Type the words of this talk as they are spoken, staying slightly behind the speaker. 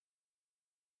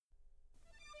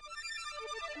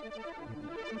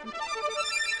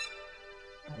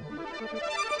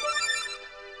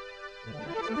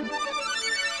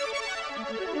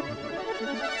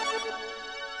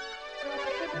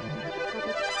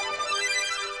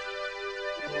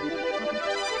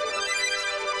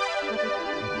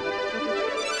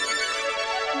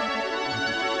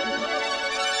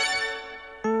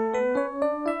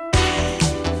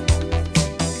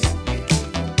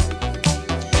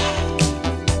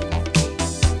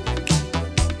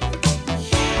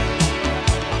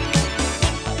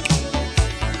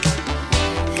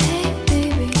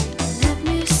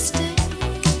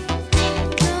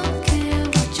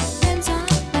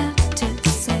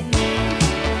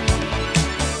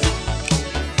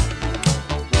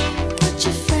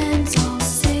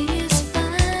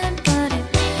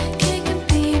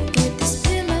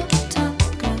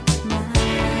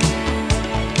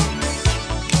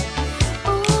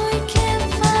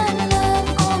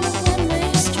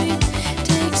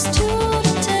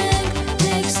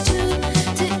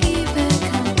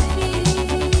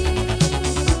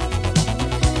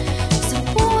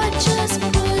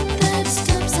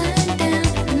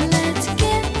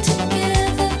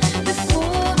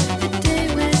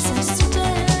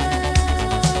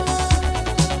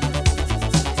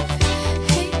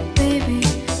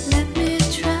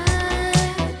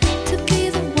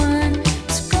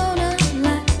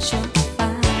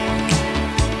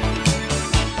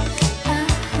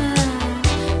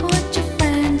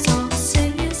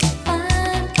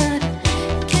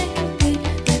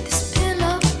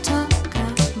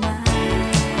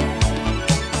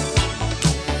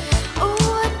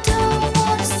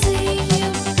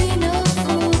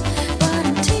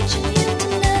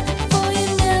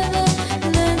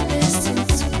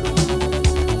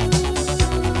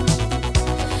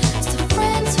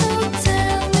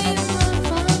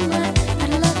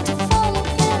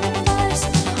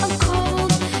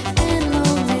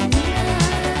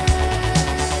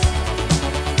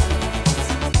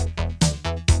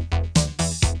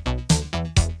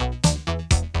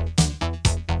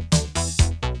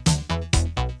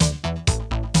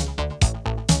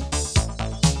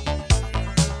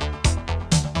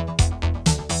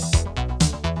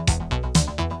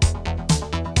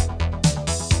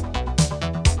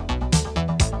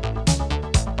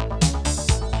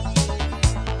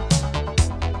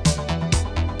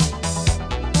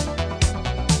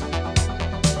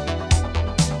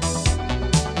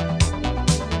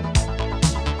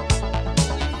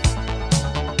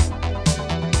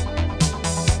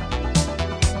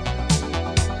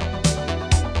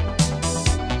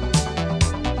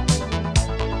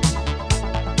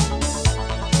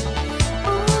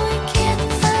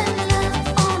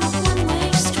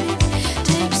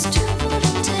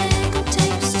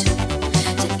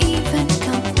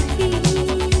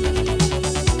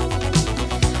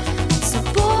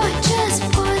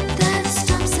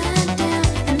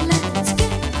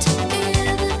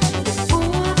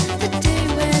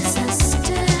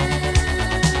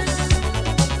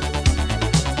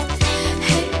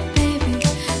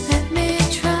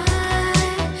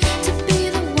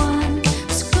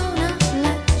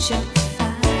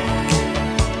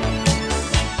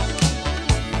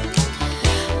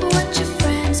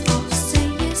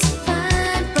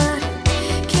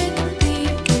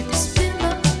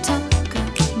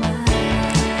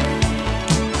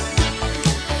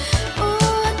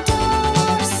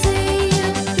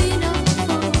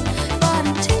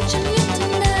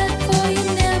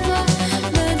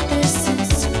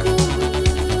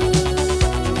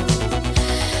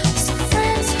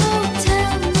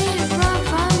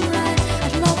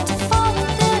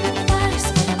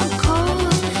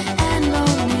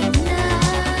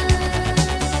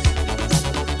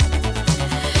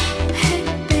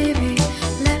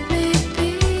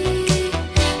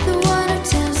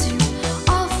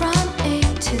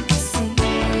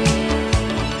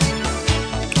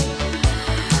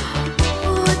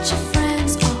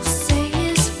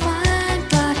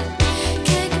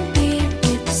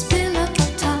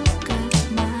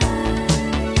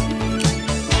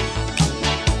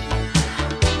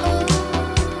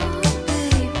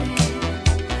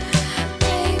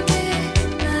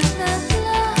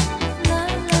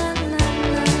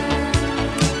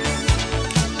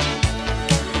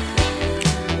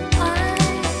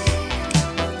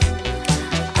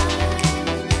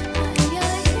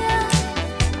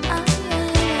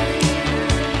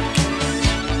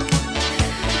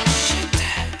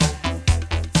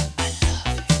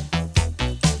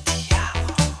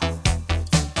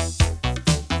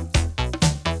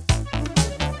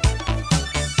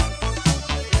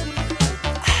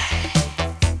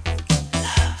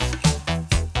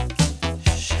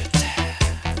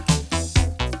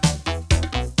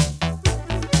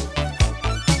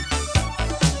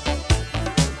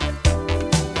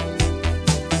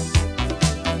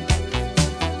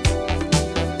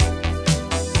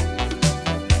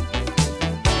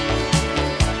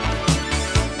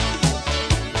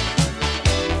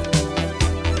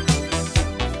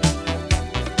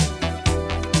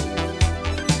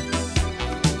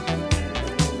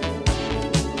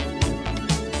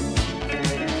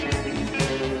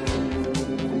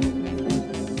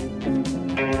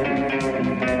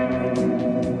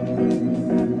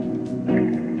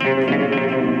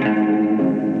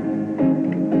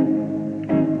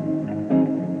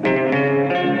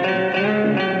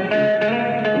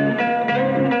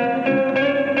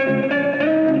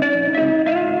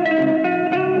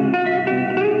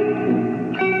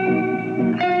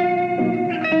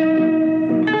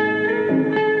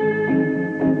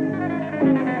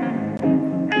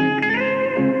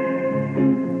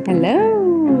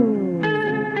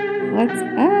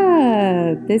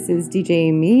This is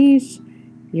DJ Mish.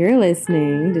 You're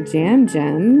listening to Gemz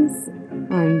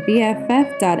on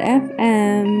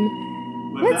BFF.FM.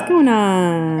 What's going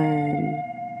on?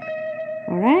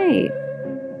 All right.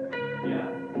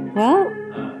 Well,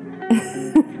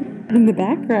 in the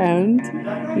background,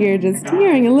 you're just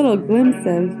hearing a little glimpse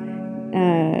of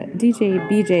DJ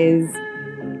BJ's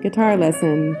guitar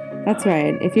lesson. That's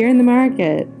right. If you're in the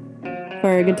market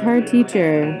for a guitar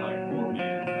teacher,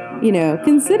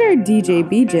 consider DJ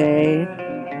BJ.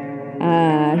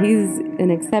 He's an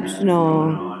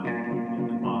exceptional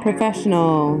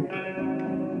professional,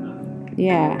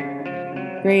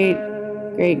 great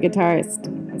guitarist.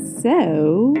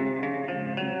 So,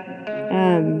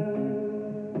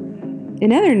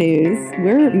 in other news,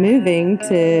 we're moving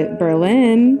to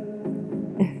Berlin.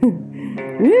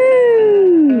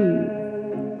 Woo!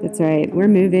 That's right, we're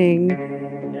moving.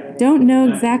 Don't know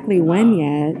exactly when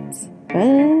yet,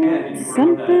 but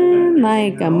something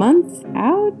like a month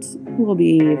out, we'll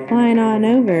be flying on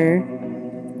over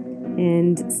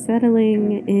and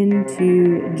settling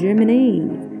into Germany.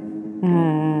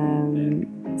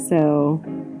 So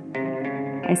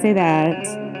I say that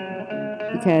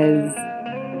because,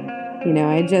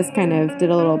 I just kind of did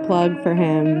a little plug for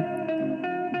him,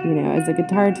 as a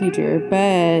guitar teacher,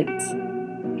 but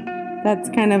that's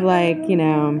kind of like,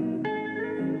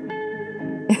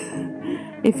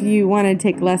 if you want to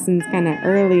take lessons kind of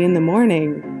early in the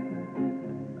morning,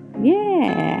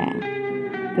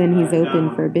 then he's open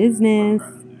for business.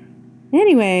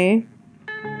 Anyway,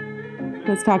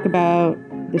 let's talk about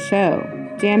the show,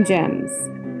 Gemz.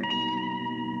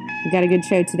 We got a good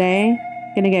show today.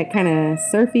 Gonna get kind of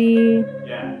surfy,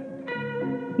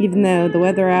 even though the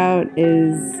weather out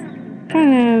is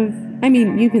kind of,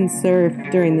 you can surf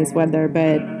during this weather,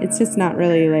 but it's just not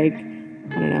really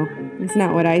it's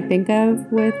not what I think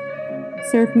of with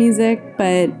surf music.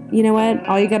 But you know what?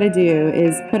 All you gotta do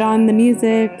is put on the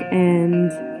music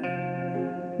and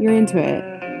you're into it.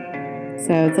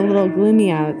 So it's a little gloomy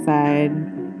outside,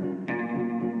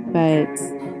 but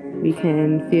we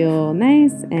can feel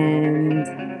nice and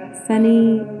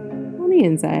sunny on the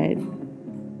inside.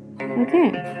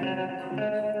 Okay.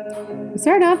 We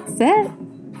started off the set,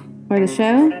 or the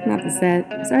show, not the set.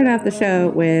 We started off the show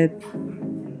with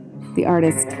the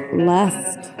artist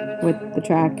Lust with the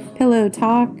track Pillow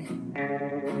Talk.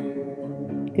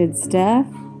 Good stuff.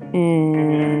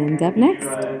 And up next,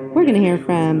 we're going to hear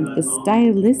from the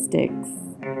Stylistics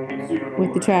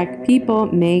with the track People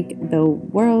Make the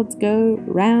World Go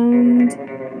Round.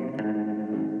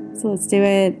 So let's do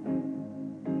it.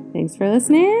 Thanks for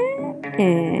listening,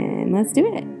 and let's do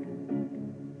it.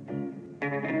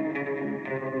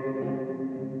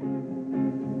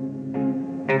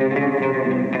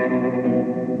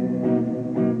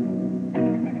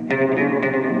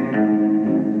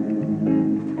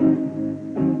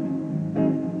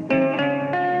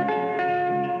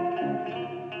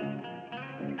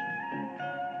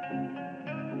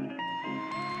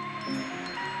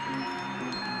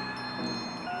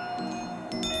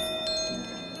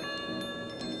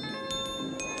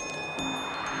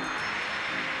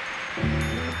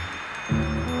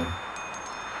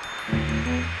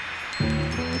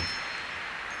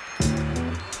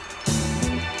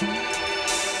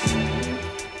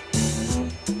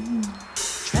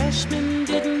 Trashmen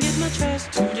didn't get my trash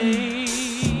today.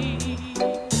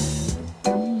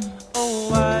 Oh,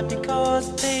 why?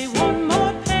 Because they want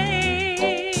more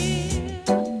pay.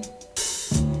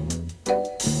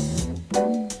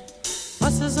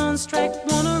 Buses on strike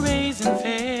wanna raise and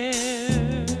fare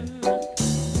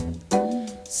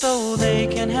so they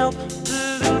can help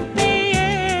pollute the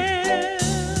air.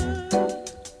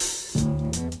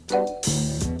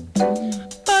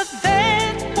 But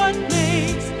that's what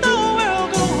makes the world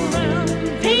go round.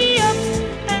 The ups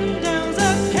and downs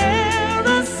of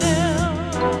carousel,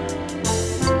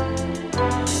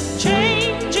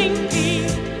 changing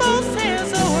people's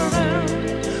hands around.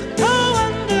 Go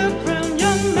underground,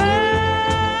 young man.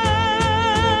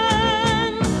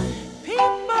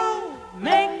 People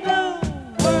make the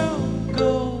world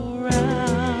go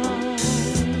round.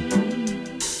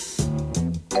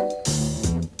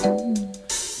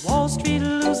 Wall Street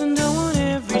losing dough on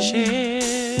every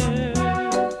share.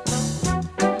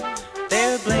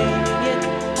 They're blaming it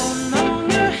on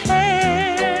longer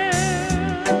hair.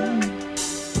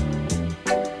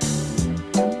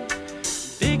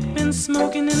 Big men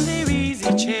smoking in their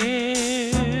easy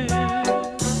chair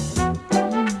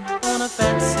on a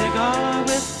fat cigar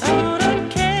without a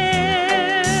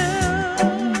care.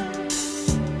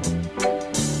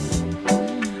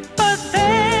 But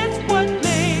that's what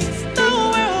makes the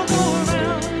world go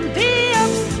round. The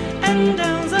ups and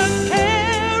downs of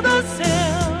care.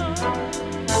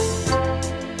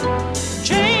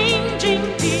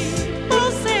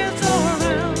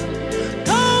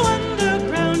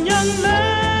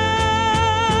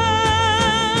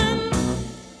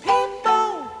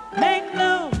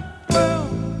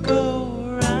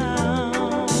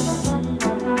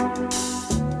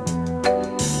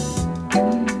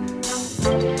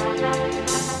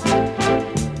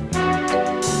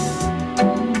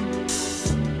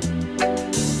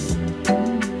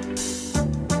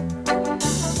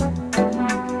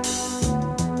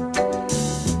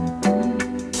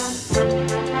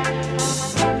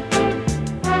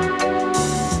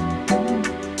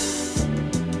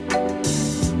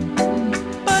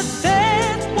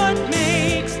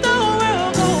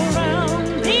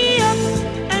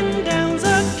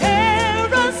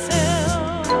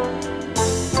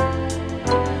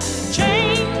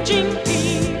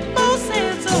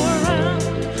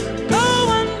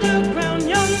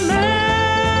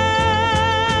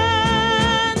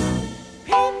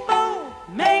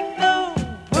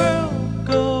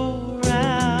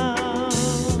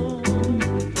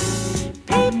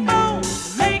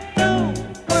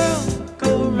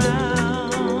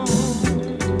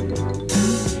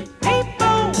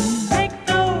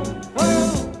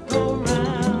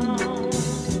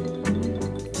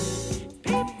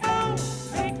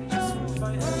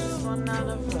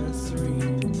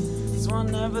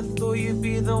 never thought you'd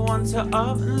be the one to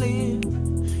up and leave.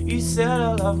 You said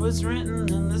our love was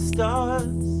written in the stars,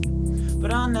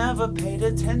 but I never paid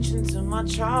attention to my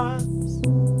charts.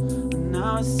 And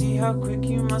now I see how quick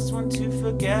you must want to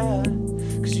forget,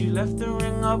 'cause you left the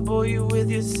ring I bought you with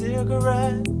your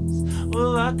cigarettes.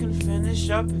 Well, I can finish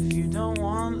up if you don't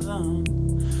want them,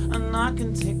 and I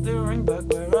can take the ring back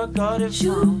where I got it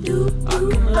from. I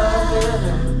can love it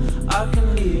or I can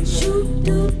leave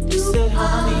it. You said,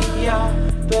 honey, yeah,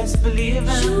 best believe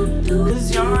it,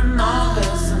 'cause you're a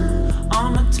novice and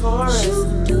I'm a tourist,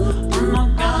 and I'm not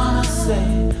gonna say,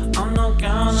 I'm not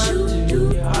gonna do.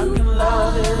 Yeah, I can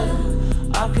love it,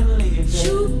 I can leave it.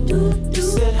 You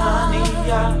said, honey,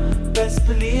 yeah, best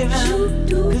believe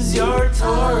it, 'cause you're a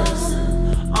tourist,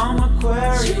 I'm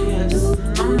Aquarius,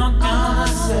 and I'm not gonna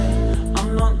say,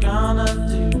 I'm not gonna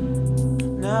do.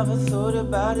 Never thought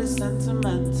about it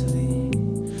sentimentally,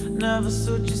 never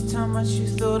saw just how much you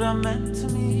thought I meant to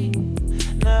me.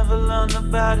 Never learned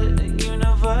about it at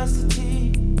university,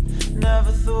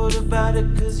 never thought about it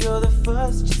 'cause you're the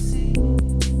first you see.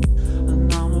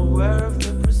 And I'm aware of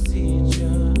the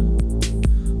procedure,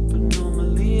 but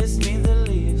normally it's me that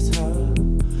leaves her.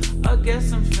 I guess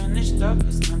I'm finished up,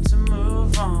 it's time to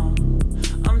move on.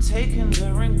 I'm taking the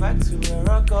ring back to where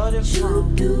I got it from.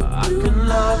 I can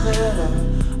love it or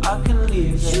I can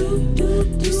leave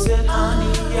it. You said,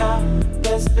 honey, yeah,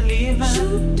 best believe it,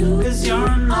 'cause you're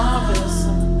a novice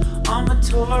and I'm a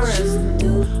tourist.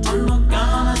 I'm not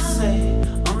gonna say,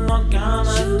 I'm not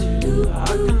gonna do.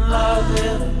 I can love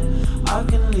it, I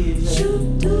can leave it.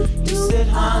 You said,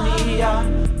 honey, yeah,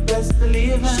 best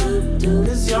believe it,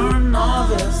 'cause you're a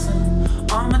novice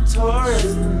and I'm a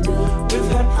tourist. We've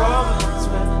had problems,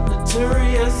 we're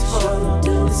notorious for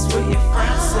them. It's what your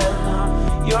friends said now.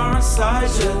 You're inside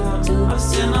with them. I've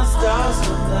seen our stars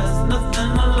and there's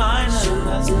nothing aligning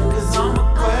us, 'cause I'm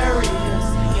Aquarius,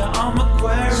 yeah, I'm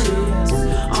Aquarius,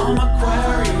 I'm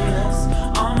Aquarius,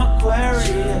 I'm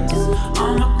Aquarius,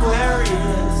 I'm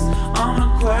Aquarius, I'm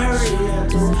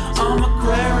Aquarius, I'm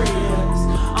Aquarius,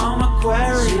 I'm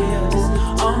Aquarius, I'm Aquarius,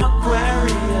 I'm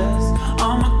Aquarius,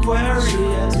 I'm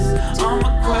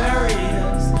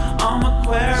Aquarius, I'm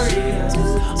Aquarius,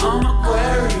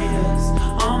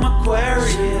 I'm Aquarius, I'm Aquarius,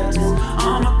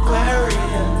 I'm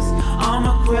Aquarius,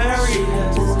 I'm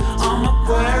Aquarius, I'm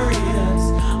Aquarius,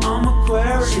 I'm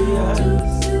Aquarius.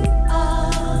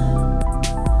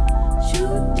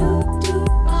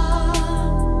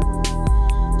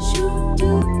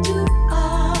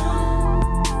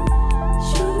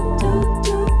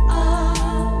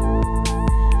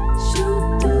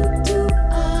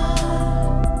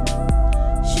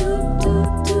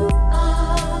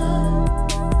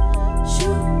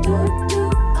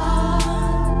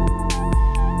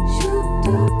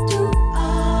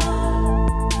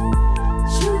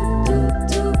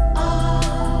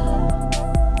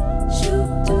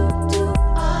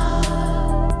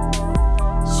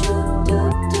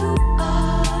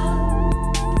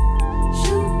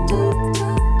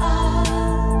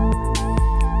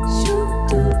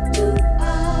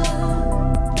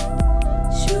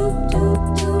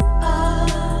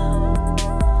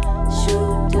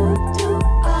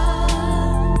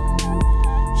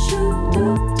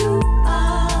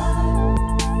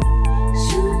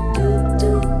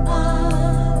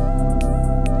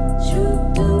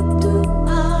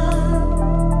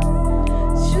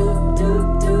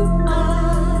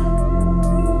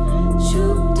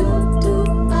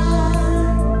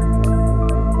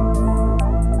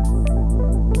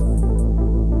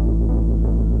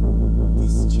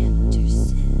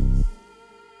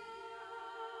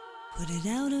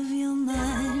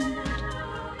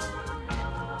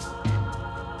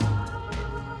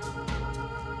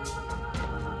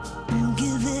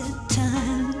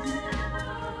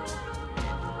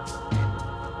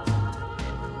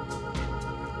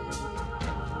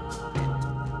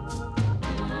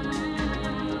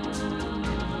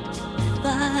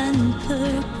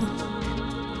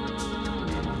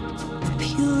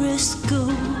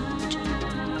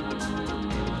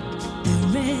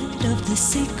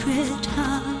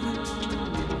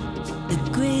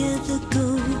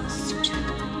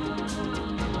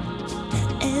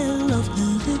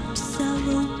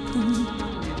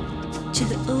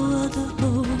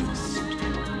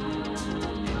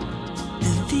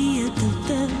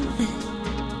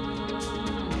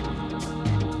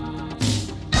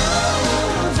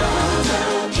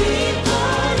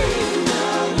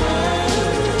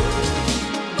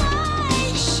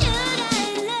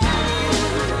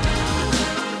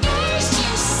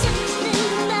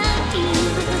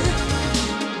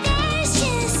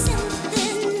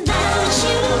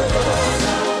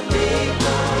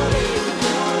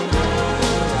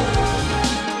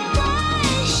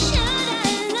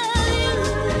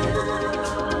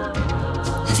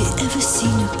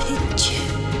 a picture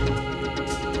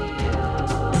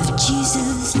of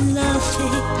Jesus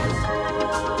laughing.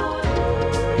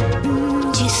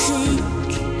 Do you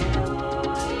think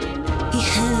he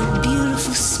had a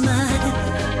beautiful smile?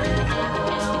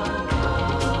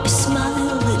 A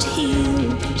smile that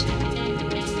healed.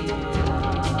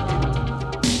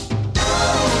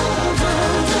 Of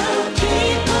all the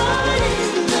people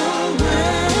in the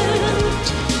world,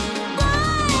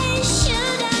 why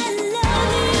should I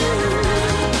love you?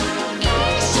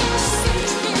 There's just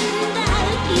something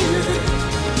about you.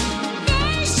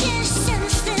 There's just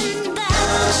something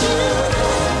about you.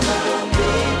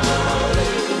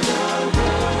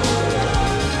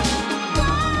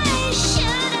 Why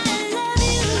should I love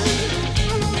you?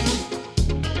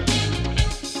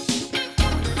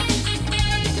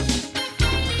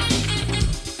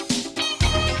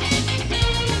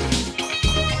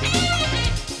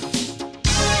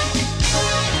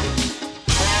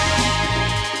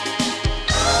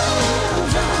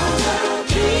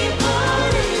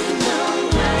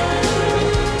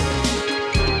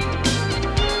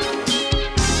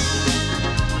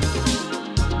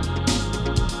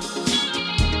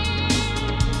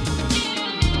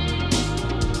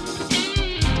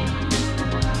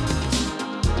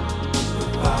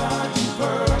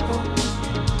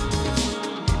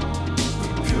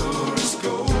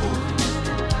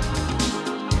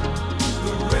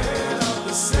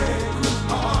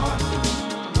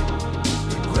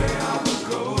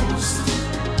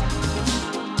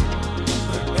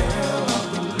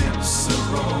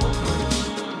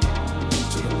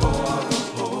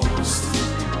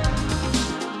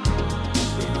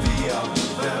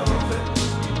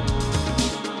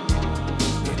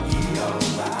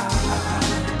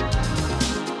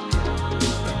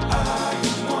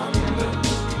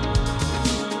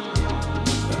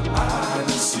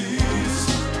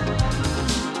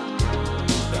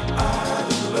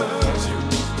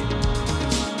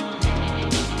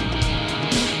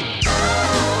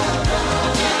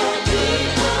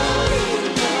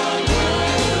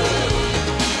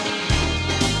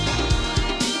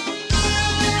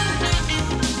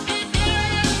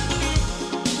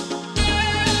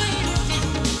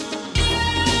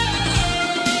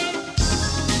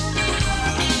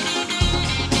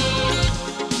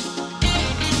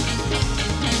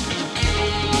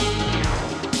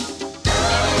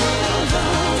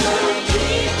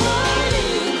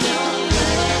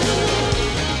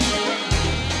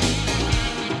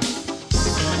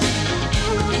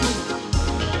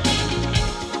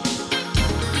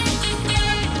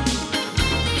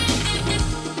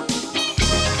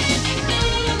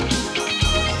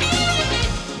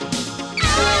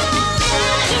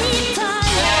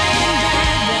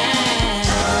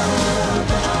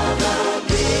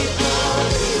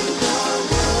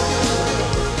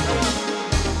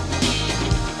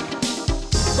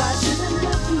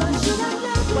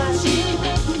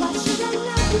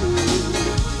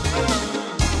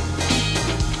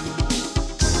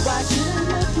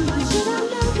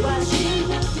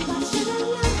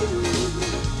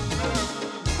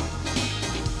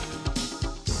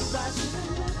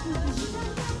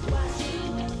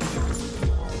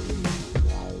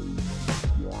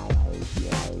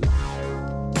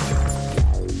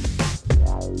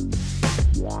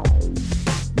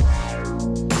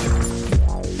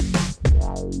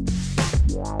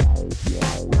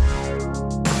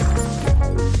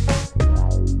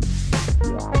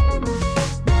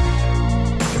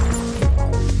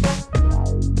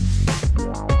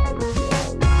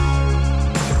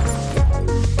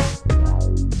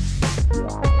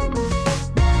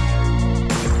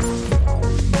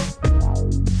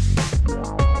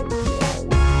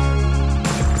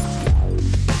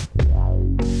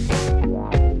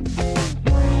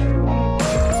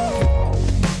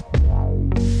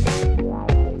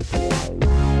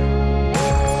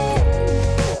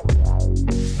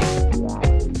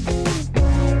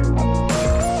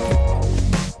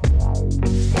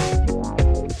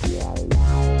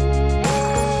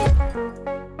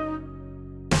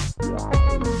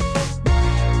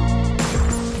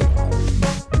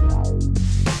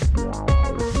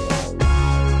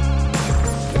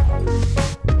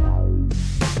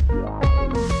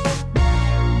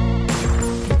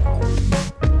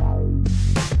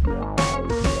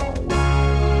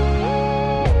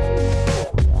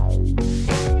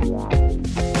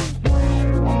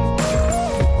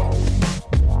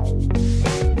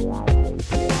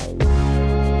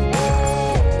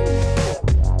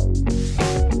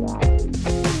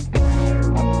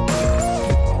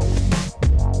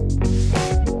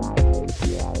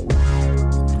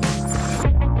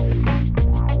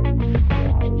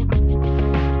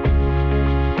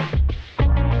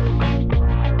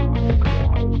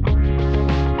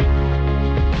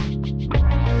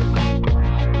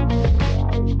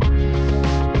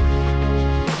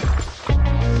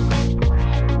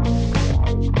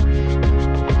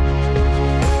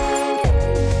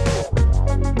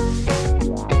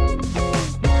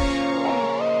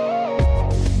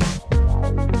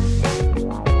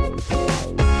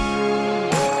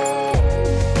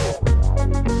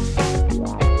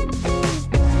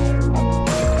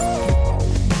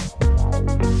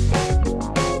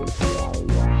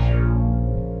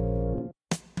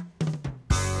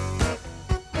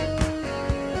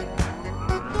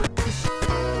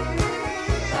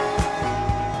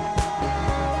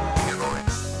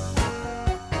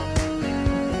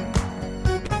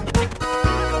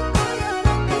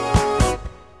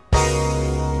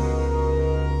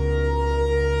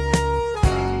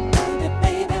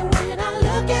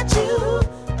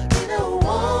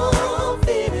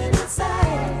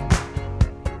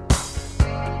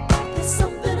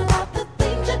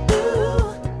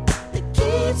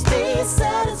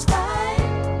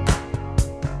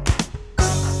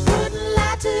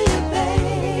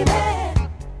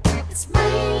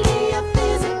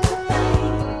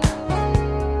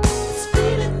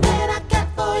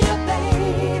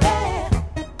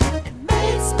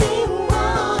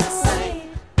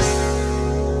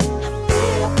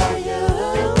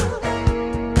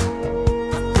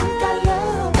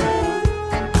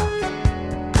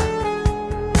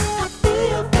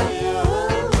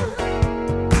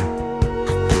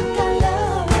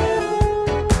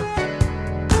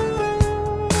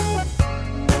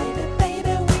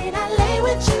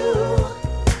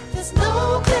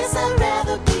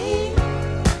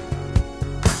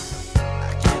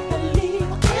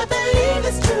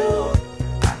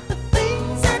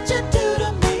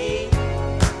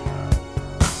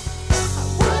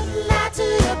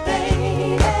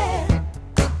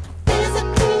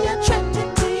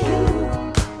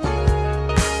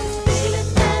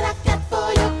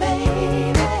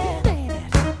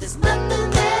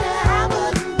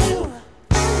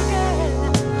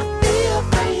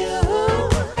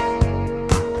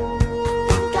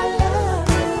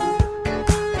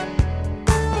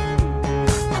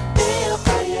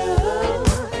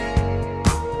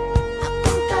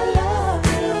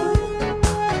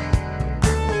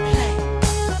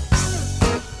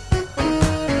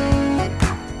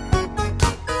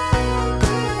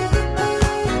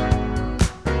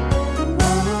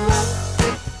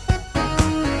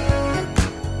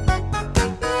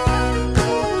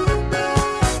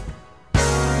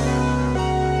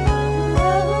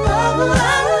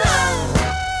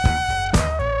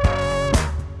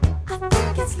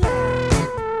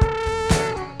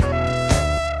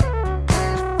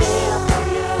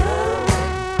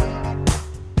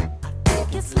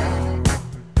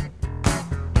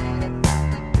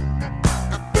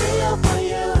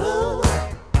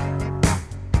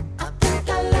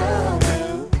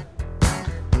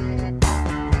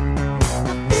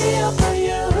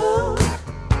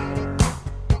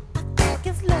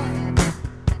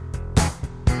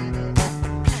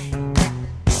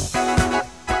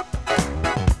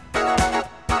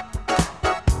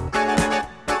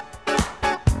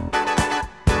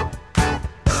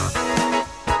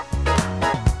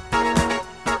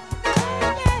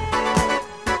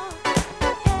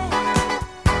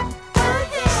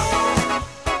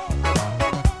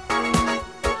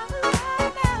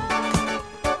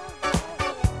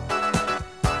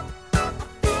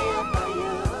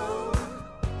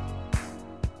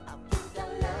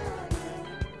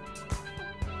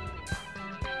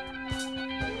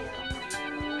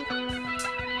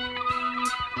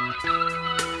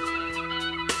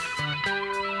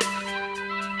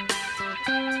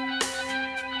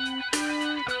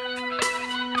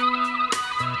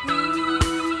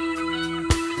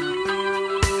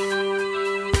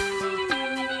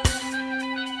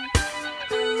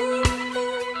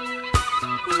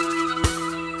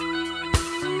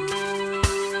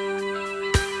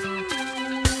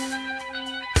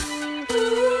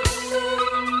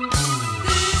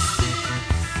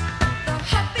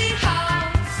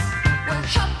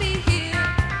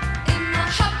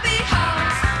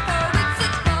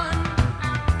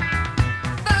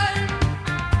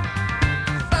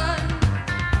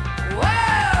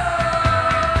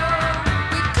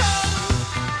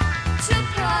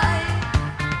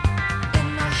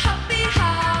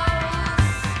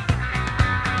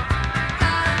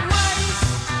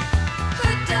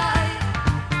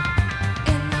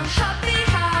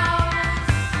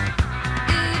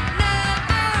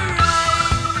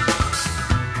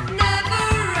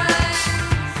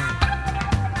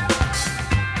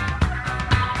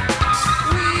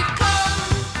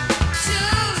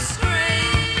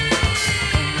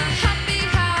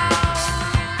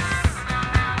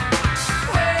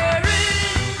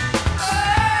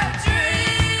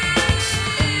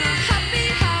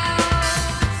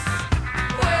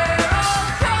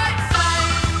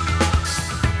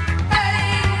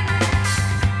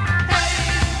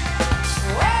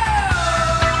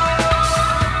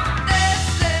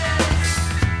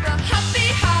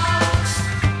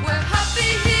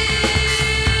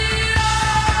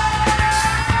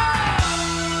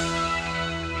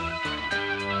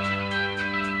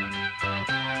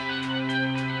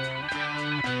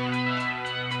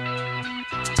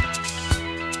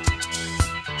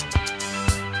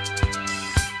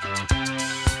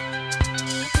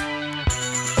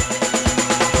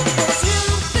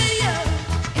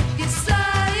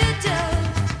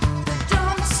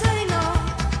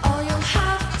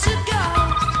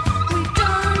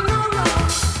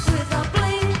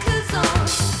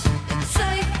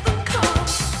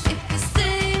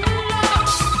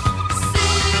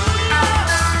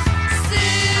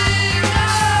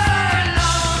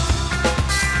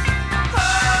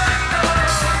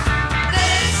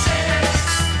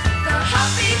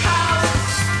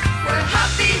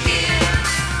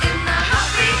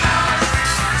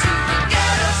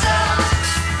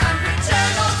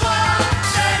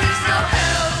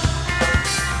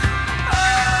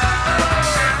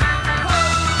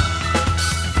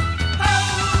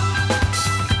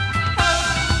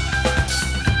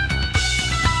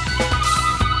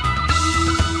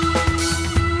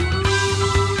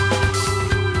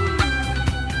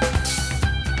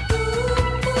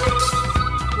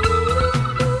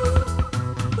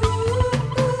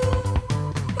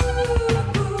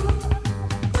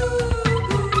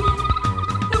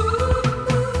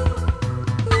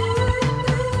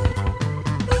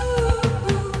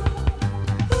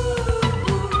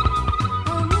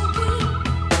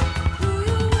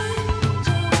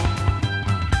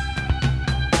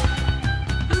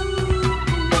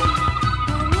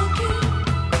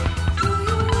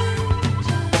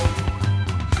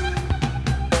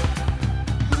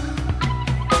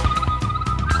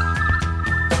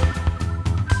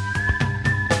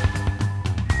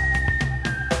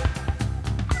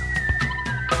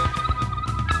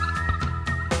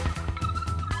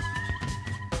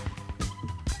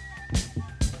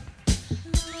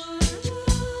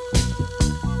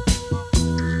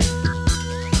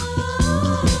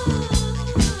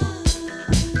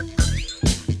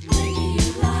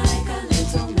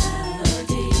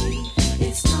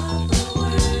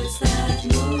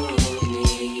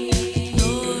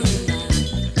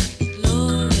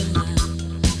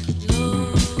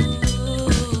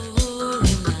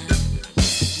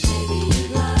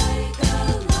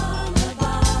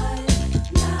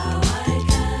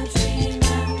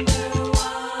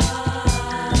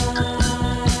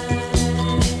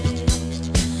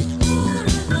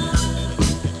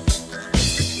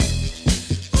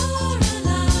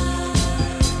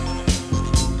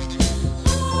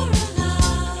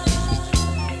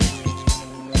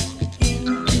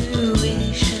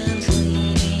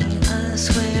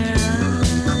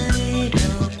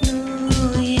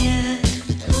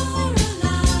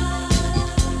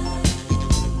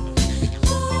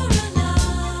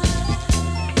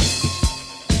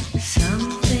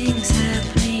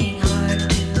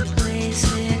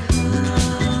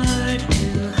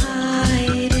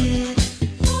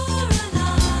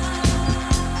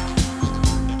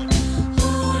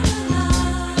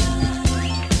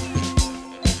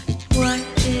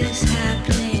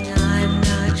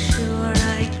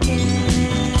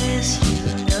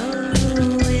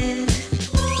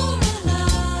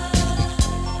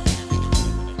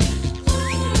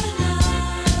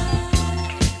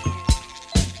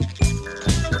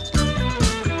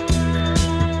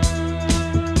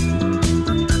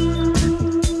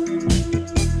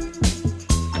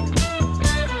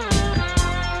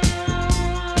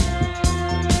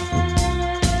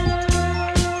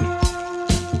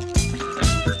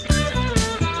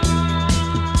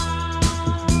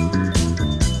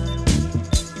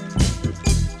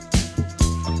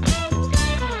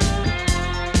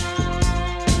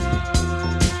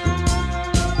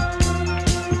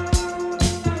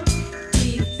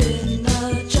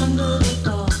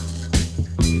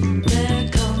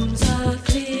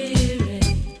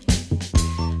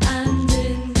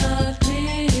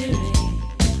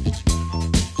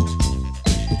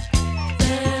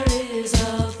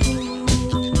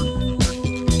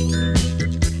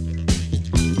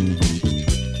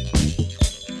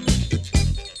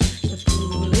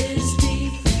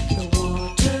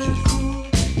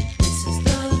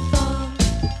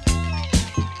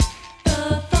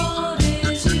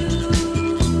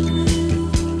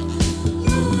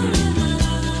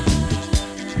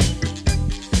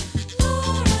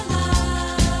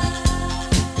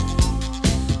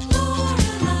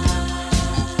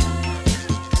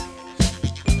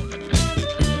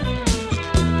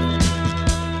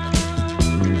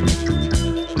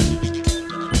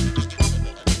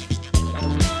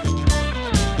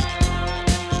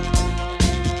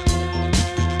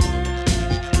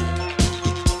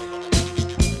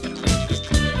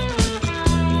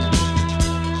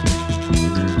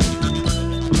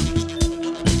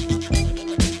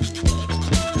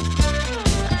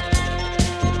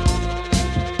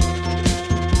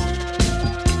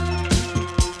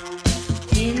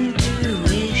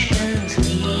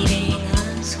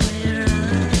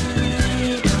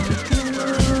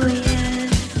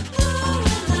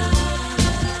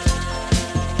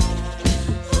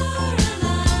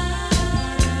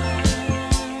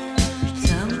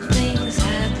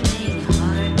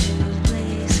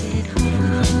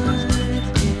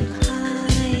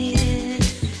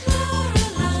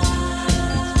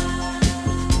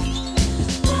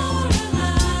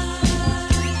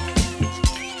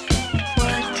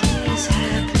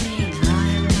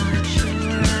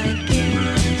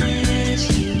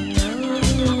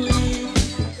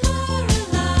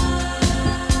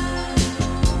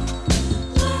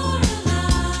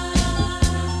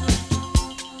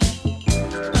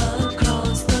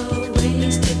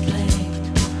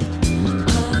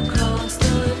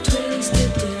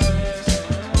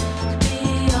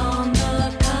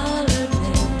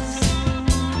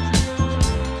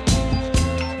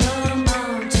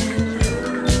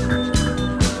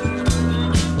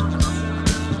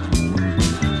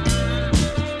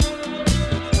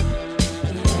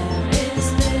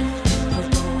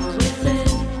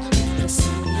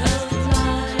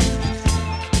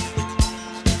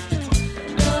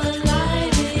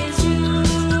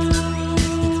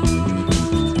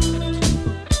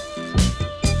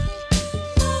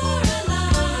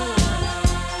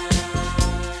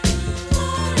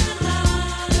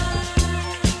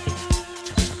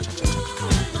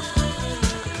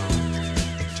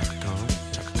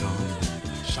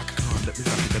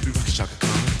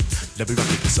 Let me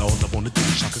rock it, that's all I wanna do.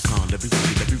 Shaka Khan, let me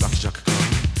rock it, Shaka Khan.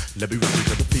 Let me rock it,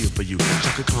 cause I feel for you.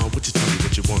 Shaka Khan, what you tell me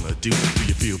what you wanna do? Do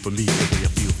you feel for me the way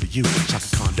I feel for you? Shaka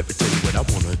Khan, let me tell you what I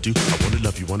wanna do. I wanna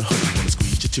love you, wanna hug you, wanna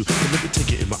squeeze you too. And let me take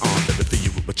it in my arms, let me feel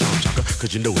you with my charm, Shaka.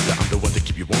 Cause you know that I'm the one to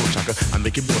keep you warm, Shaka. I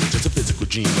make it more than just a physical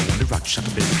dream. I wanna rock you, Shaka,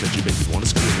 baby, cause you make me wanna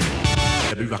scream.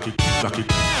 Let me rock it, rock it.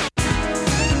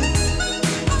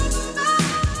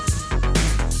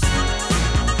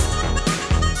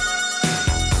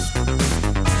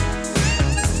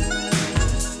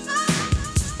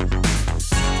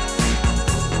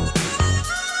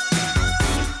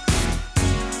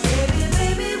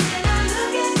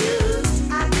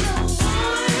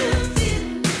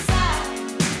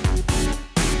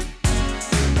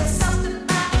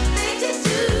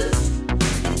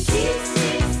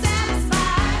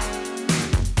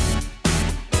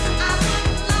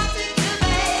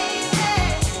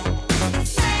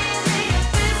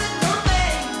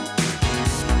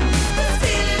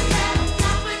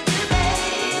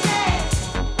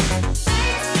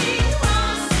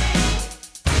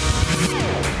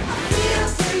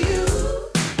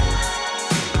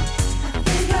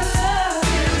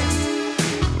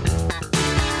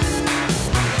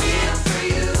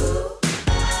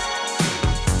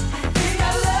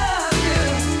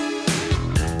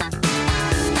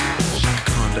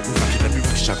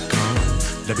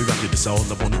 Let me rock you, that's all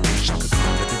I wanna do. Shaka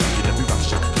Khan, let me rock you,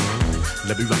 Shaka Khan.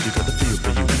 Let me rock you, cause I feel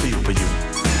for you, feel for you.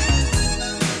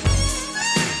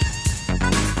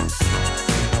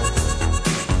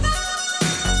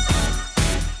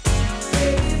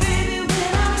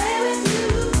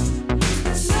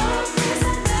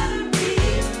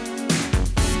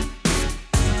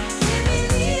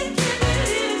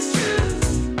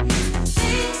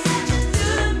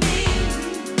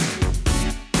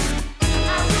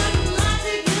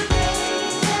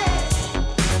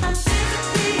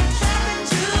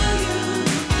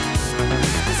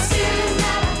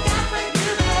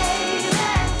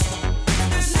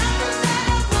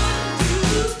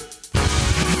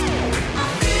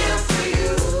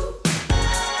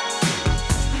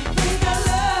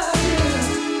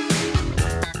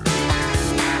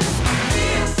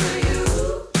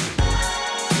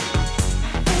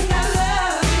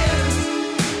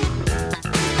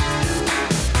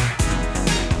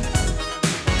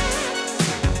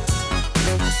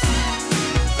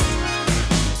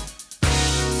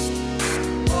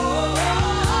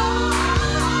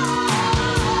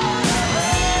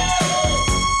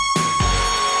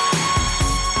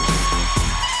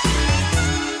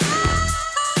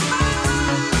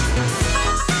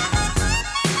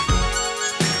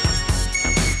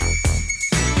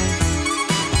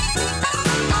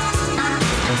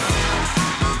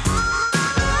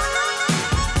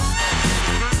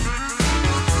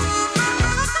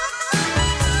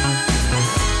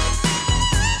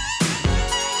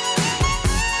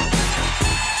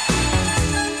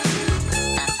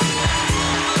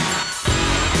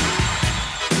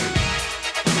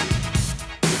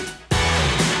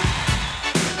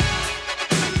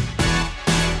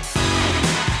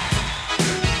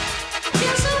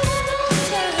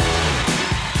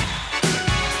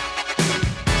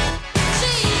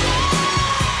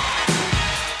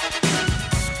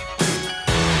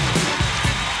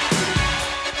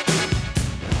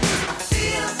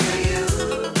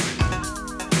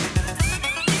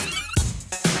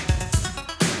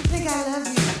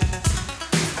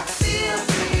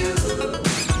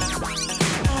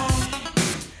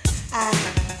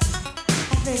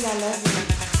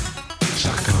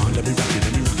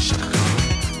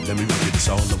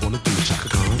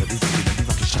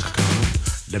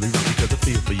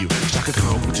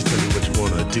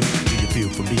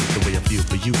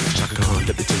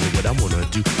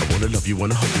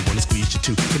 Wanna hug you, wanna squeeze you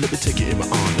too. So let me take it in my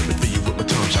arm, let me feel you with my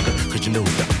charm, Shaka. Cause you know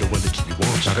that I'm the one to keep you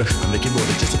warm, Shaka. I'm making more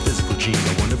than just a physical dream.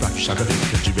 I wanna rock you, Shaka,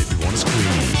 cause you make me wanna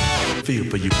scream. Feel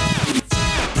for you.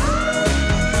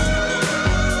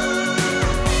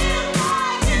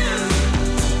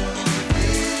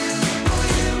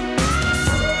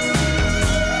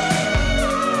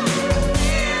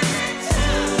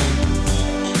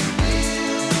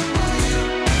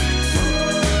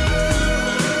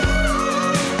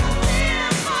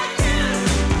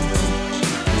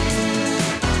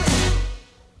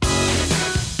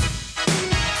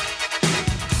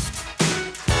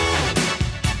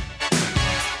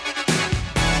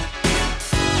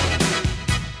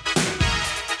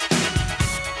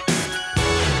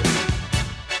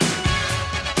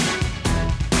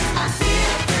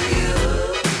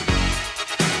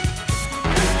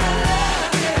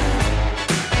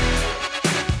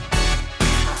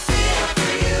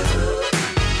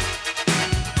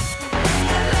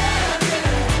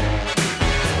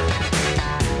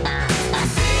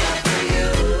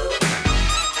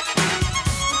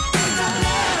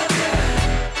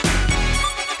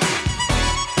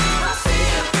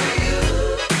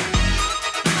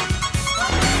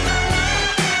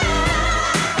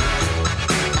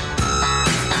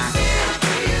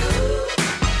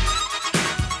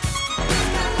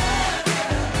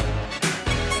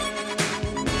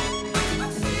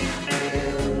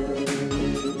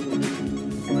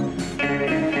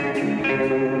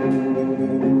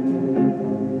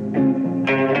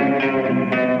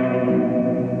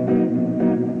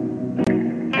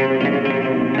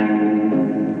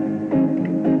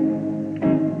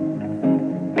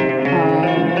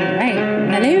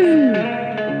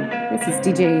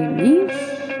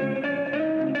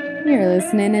 You're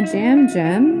listening to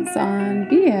Gemz on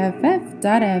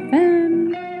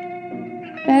BFF.FM.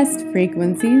 Best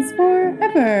frequencies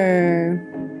forever.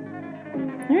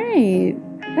 Alright,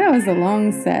 that was a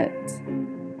long set,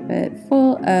 but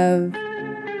full of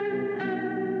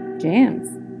jams.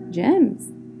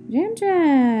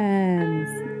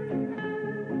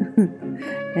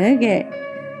 Okay,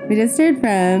 we just heard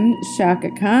from Shaka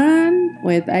Khan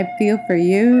with I Feel For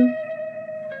You.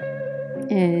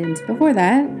 And before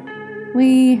that,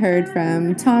 we heard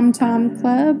from Tom Tom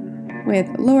Club with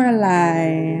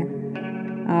Lorelei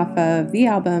off of the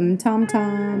album Tom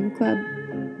Tom Club.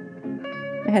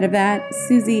 Ahead of that,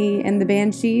 Susie and the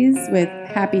Banshees with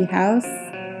Happy House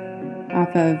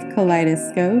off of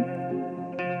Kaleidoscope.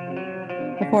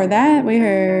 Before that, we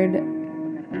heard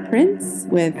Prince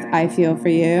with I Feel For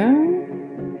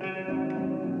You.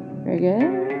 Very good.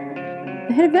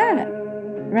 Ahead of that,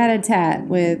 Rat-a-tat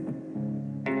with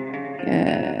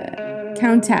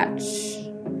Countach.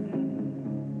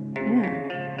 Yeah.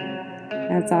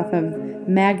 That's off of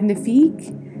Magnifique.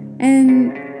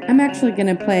 And I'm actually going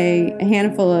to play a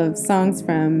handful of songs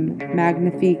from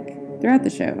Magnifique throughout the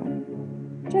show.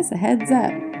 Just a heads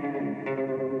up.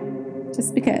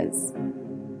 Just because.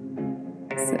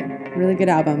 It's a really good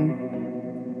album.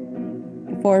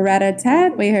 Before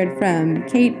Rat-a-tat, we heard from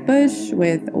Kate Bush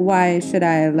with Why Should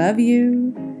I Love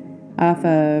You off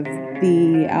of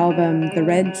the album The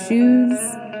Red Shoes.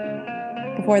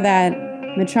 Before that,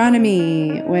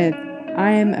 Metronomy with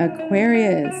I'm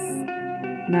Aquarius.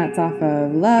 And that's off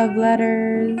of Love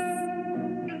Letters.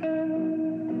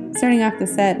 Starting off the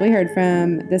set, we heard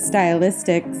from The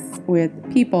Stylistics with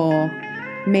People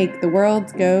Make the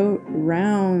World Go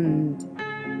Round.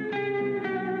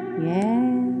 Yeah.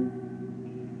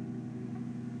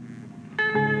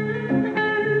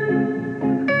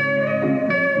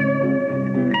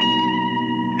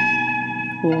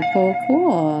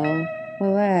 Cool.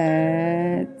 Well,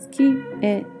 let's keep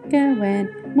it going.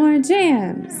 More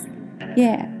jams.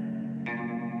 Yeah.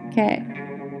 Okay.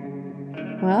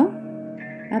 Well,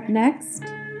 up next,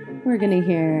 we're gonna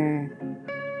hear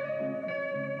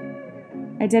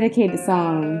I dedicate a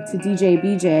song to DJ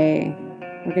BJ.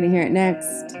 We're gonna hear it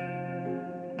next.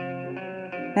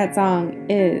 That song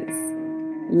is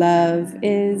Love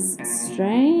is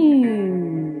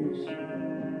Strange.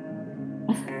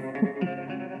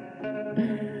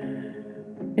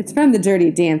 It's from the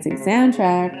Dirty Dancing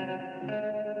soundtrack.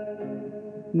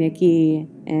 Mickey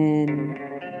and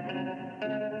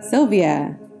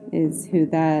Sylvia is who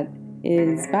that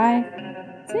is by.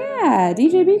 So yeah,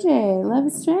 DJ BJ, Love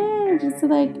is Strange. It's a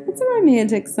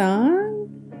romantic song.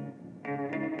 Yeah.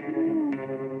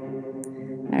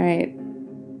 All right,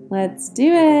 let's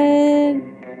do it.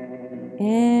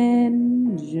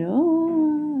 Enjoy.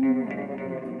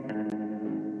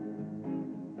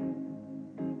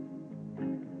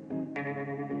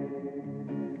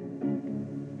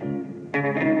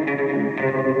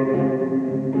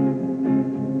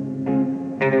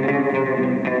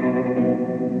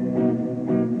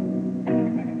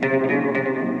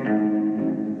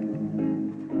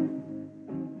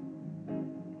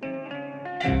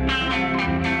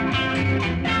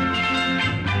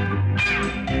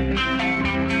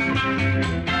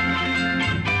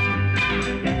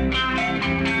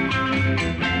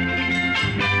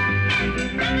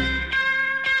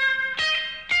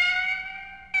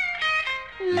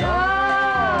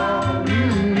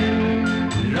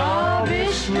 Love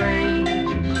is strange.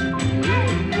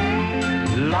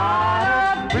 Lot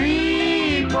of breeze.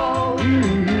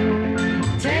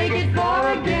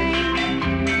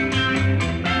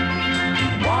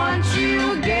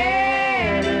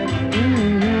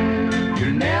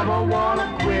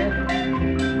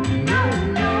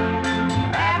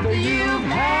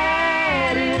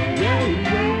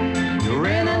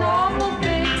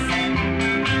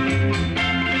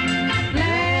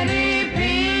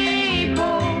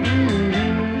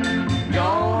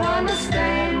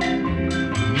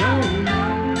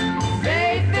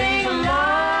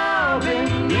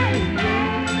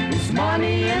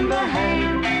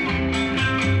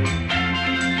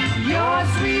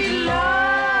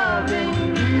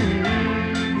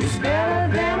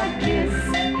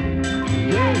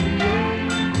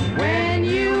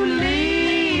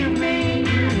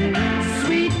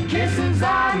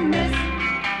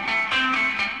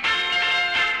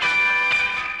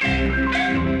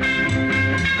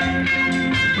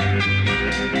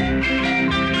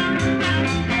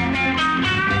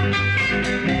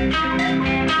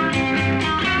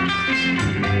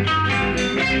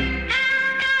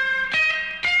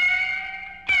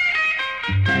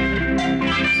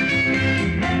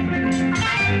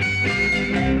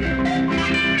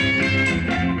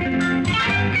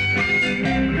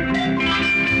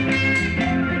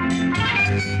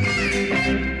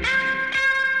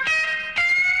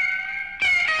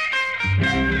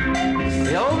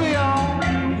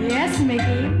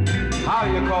 Mickey. How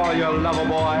do you call your lover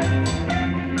boy?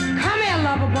 Come here,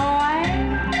 lover boy.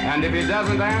 And if he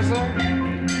doesn't answer?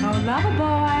 Oh, lover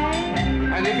boy.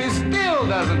 And if he still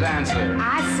doesn't answer?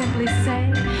 I simply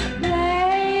say,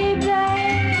 baby.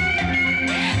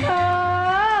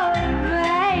 Oh,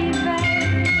 baby.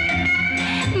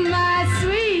 My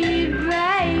sweet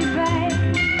baby.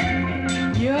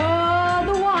 You're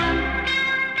the one.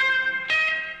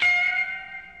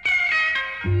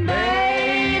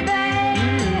 Baby.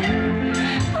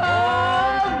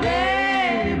 Oh,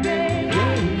 baby.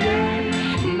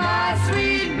 My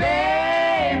sweet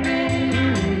baby.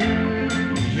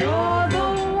 You're the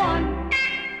one.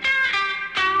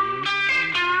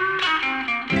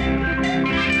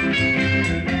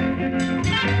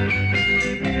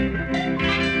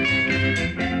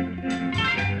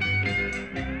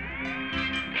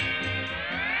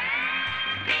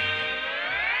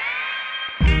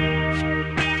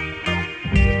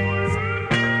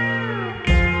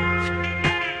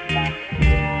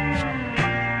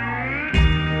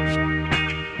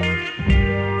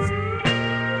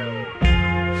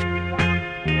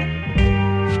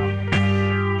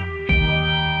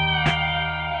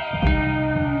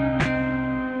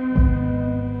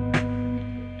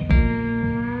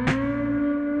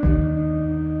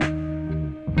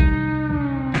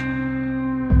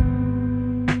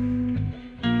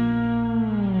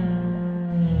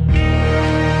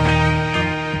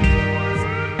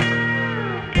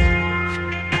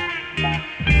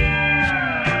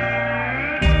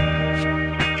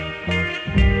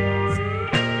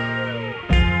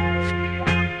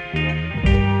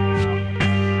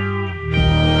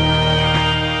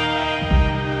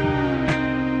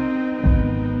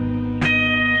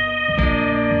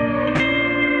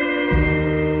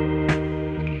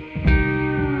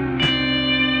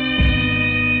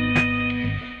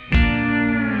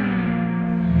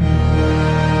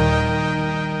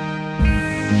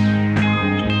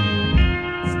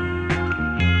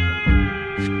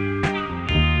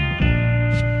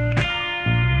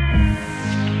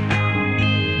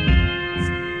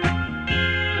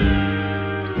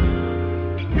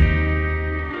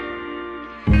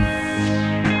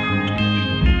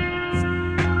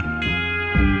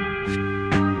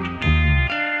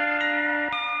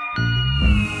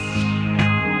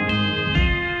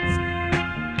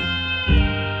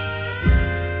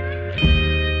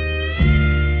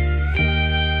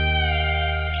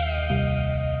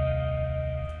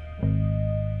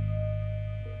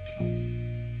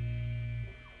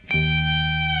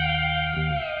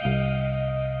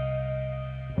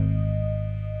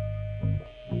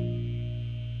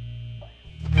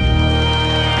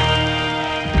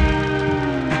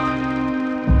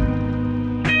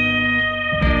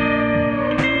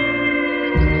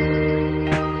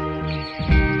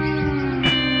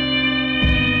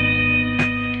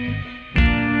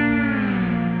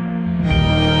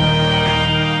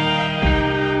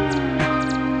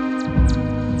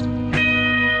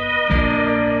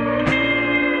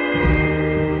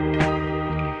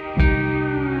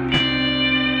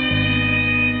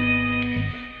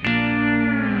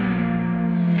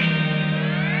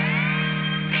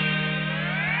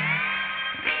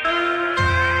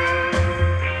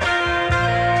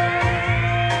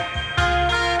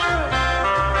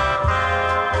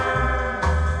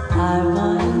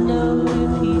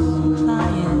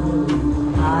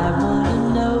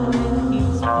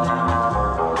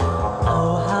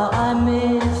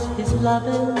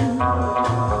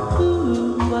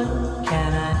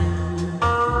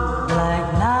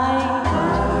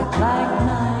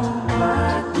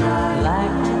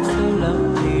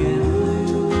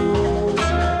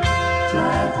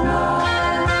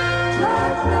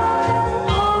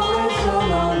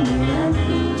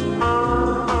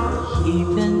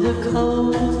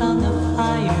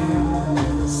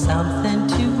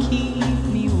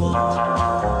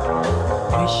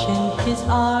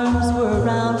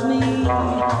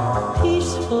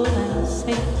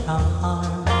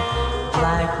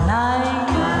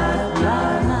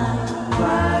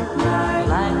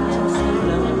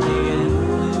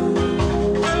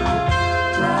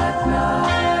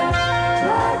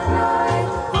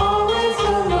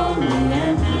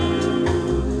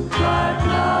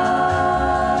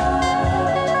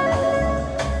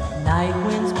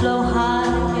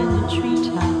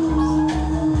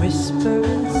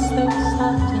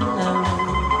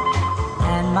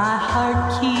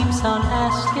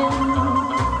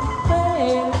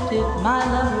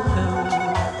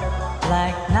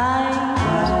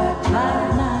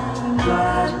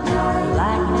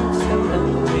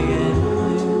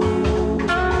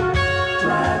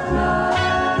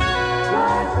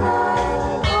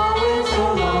 Always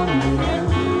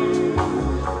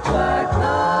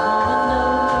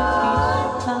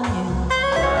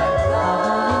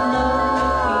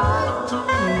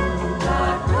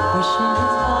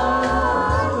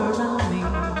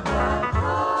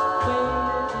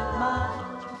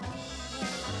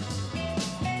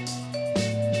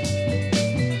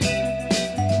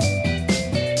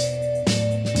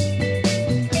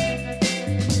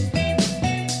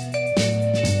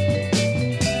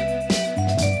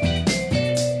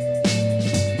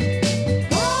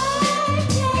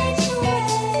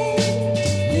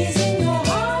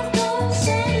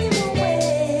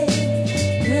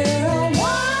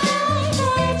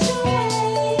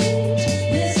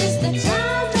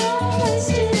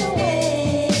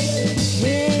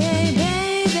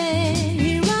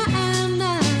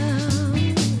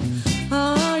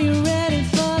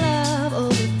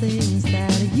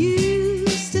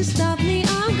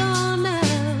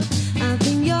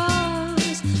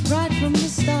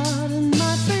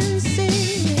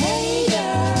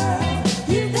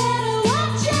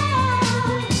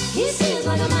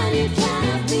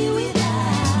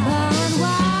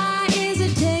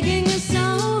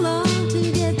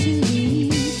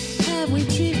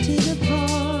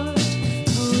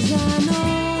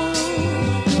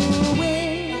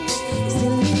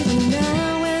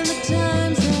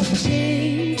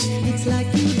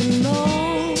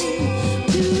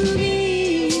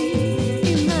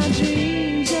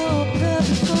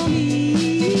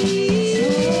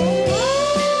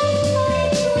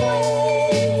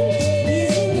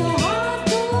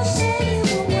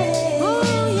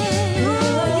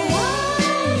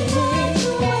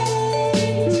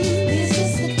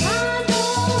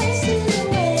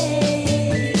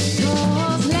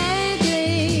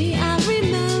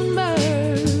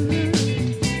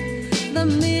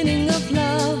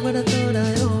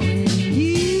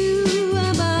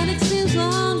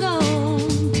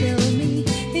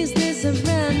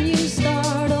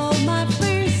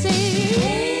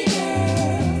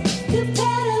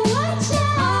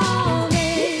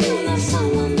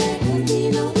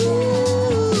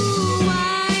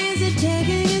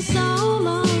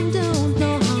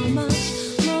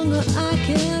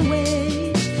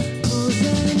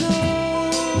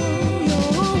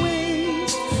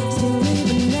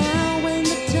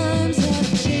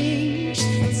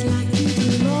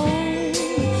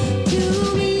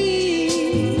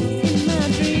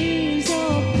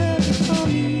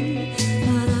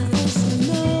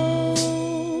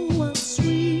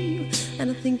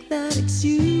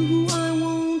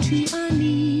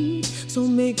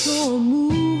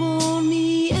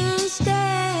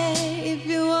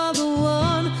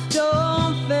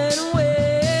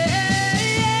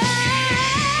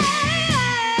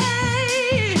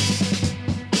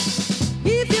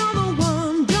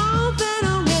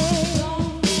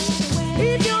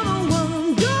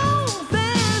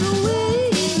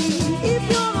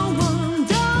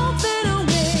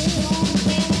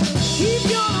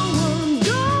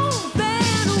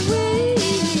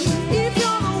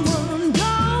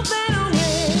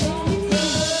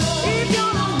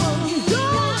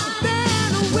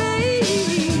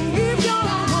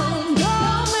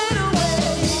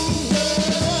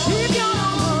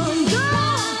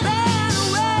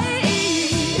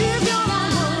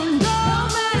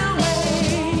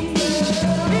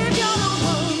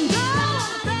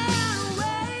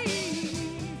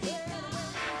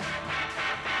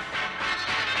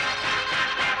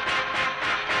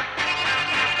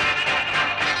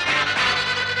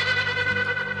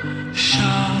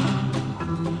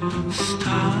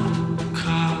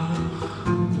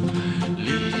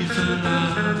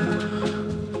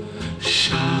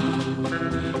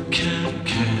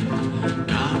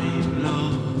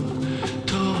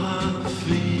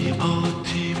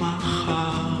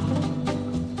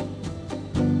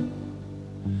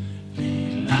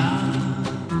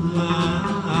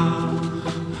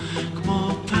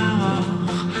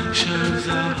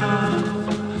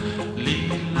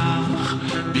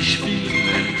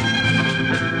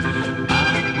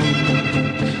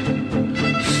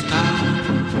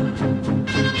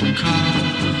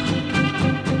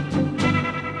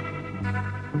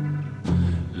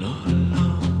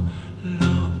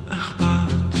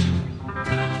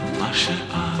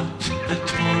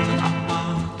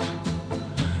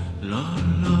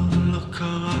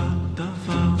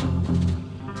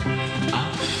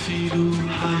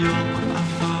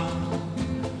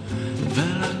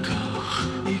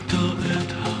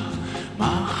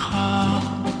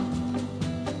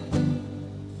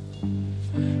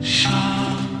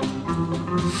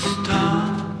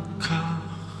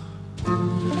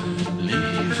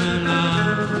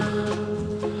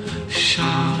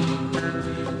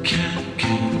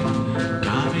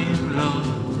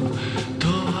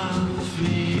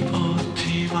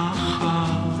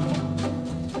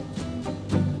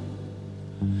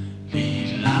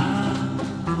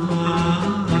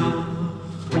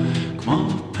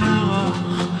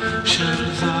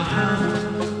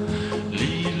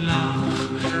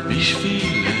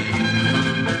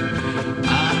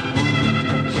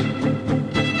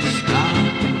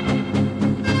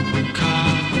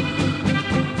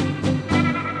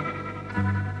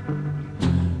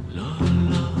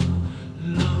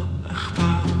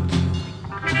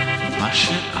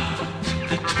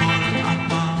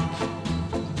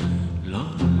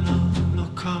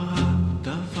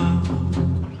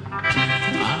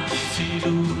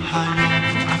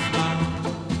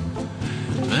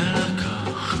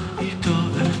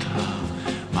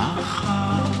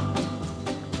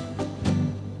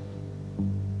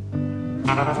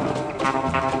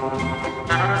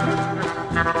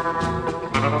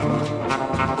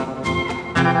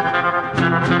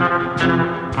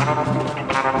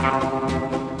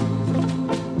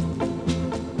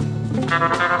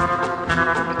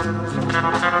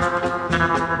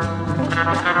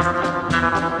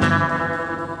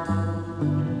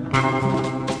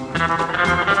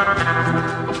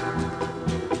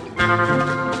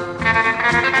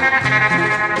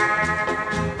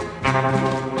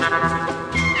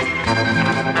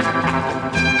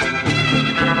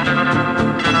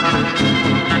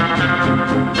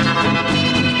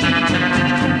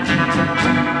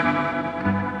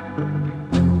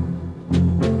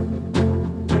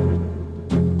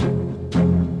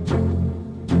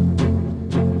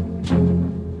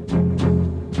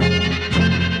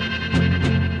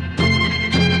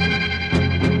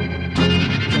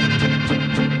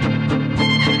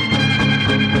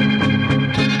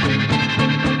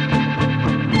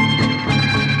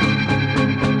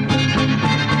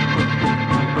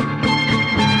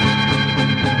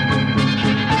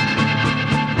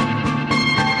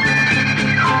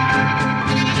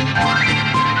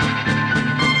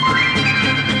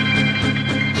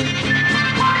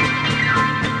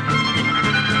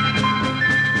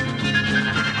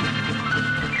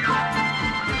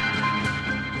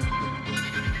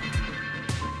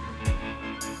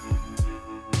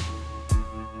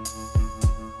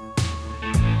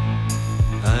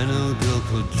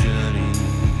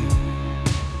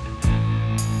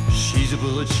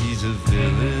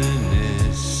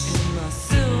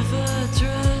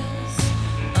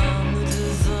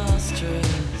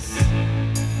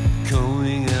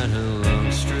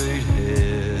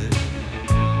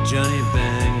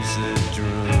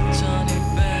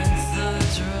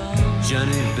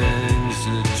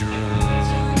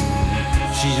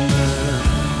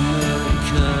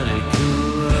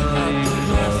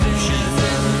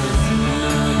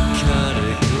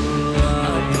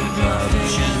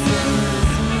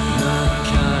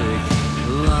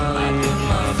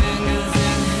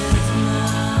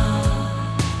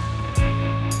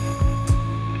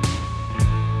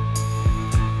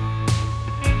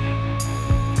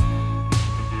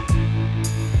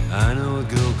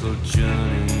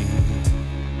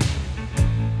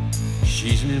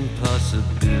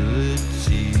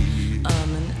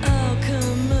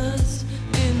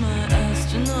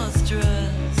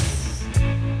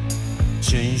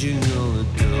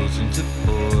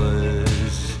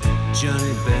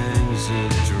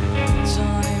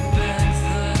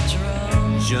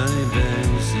Johnny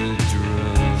bangs the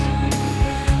drum.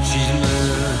 She's my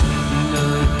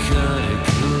narcotic.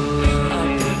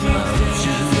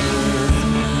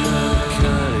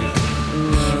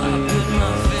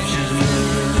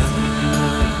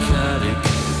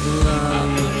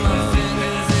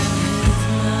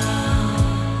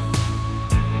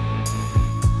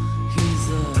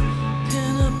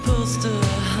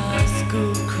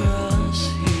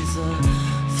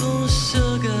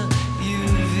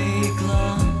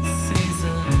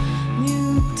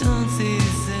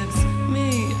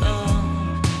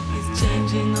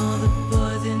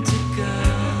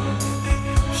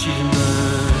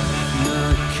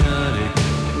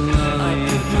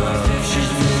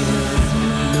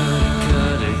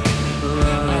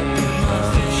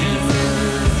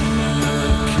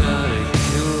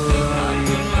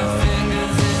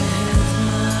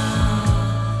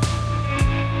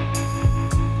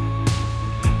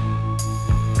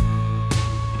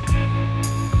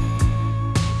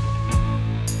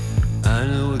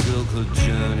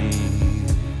 clean.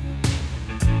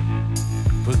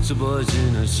 Puts the boys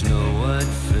in a snow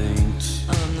white faint.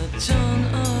 On the Joan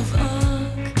of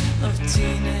Arc of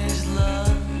teenage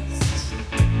lust.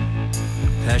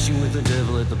 Passing with the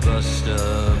devil at the bus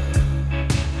stop.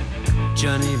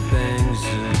 Johnny bangs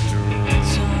the drum.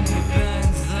 Johnny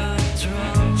bangs the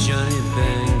drum. Johnny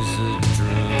bangs the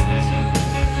drum.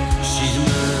 She's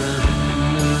my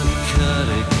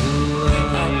narcotic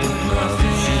love. I put my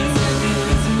fingers in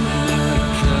his mouth.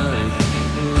 Narcotic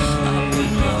love. I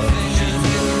put my fingers in his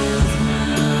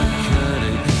mouth.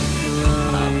 Narcotic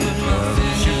love. I put my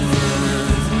fingers in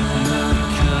his mouth.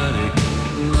 Narcotic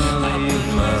love. I put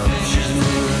my fingers in his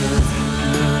mouth.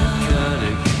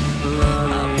 Narcotic love.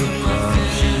 I put my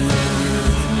fingers in his mouth.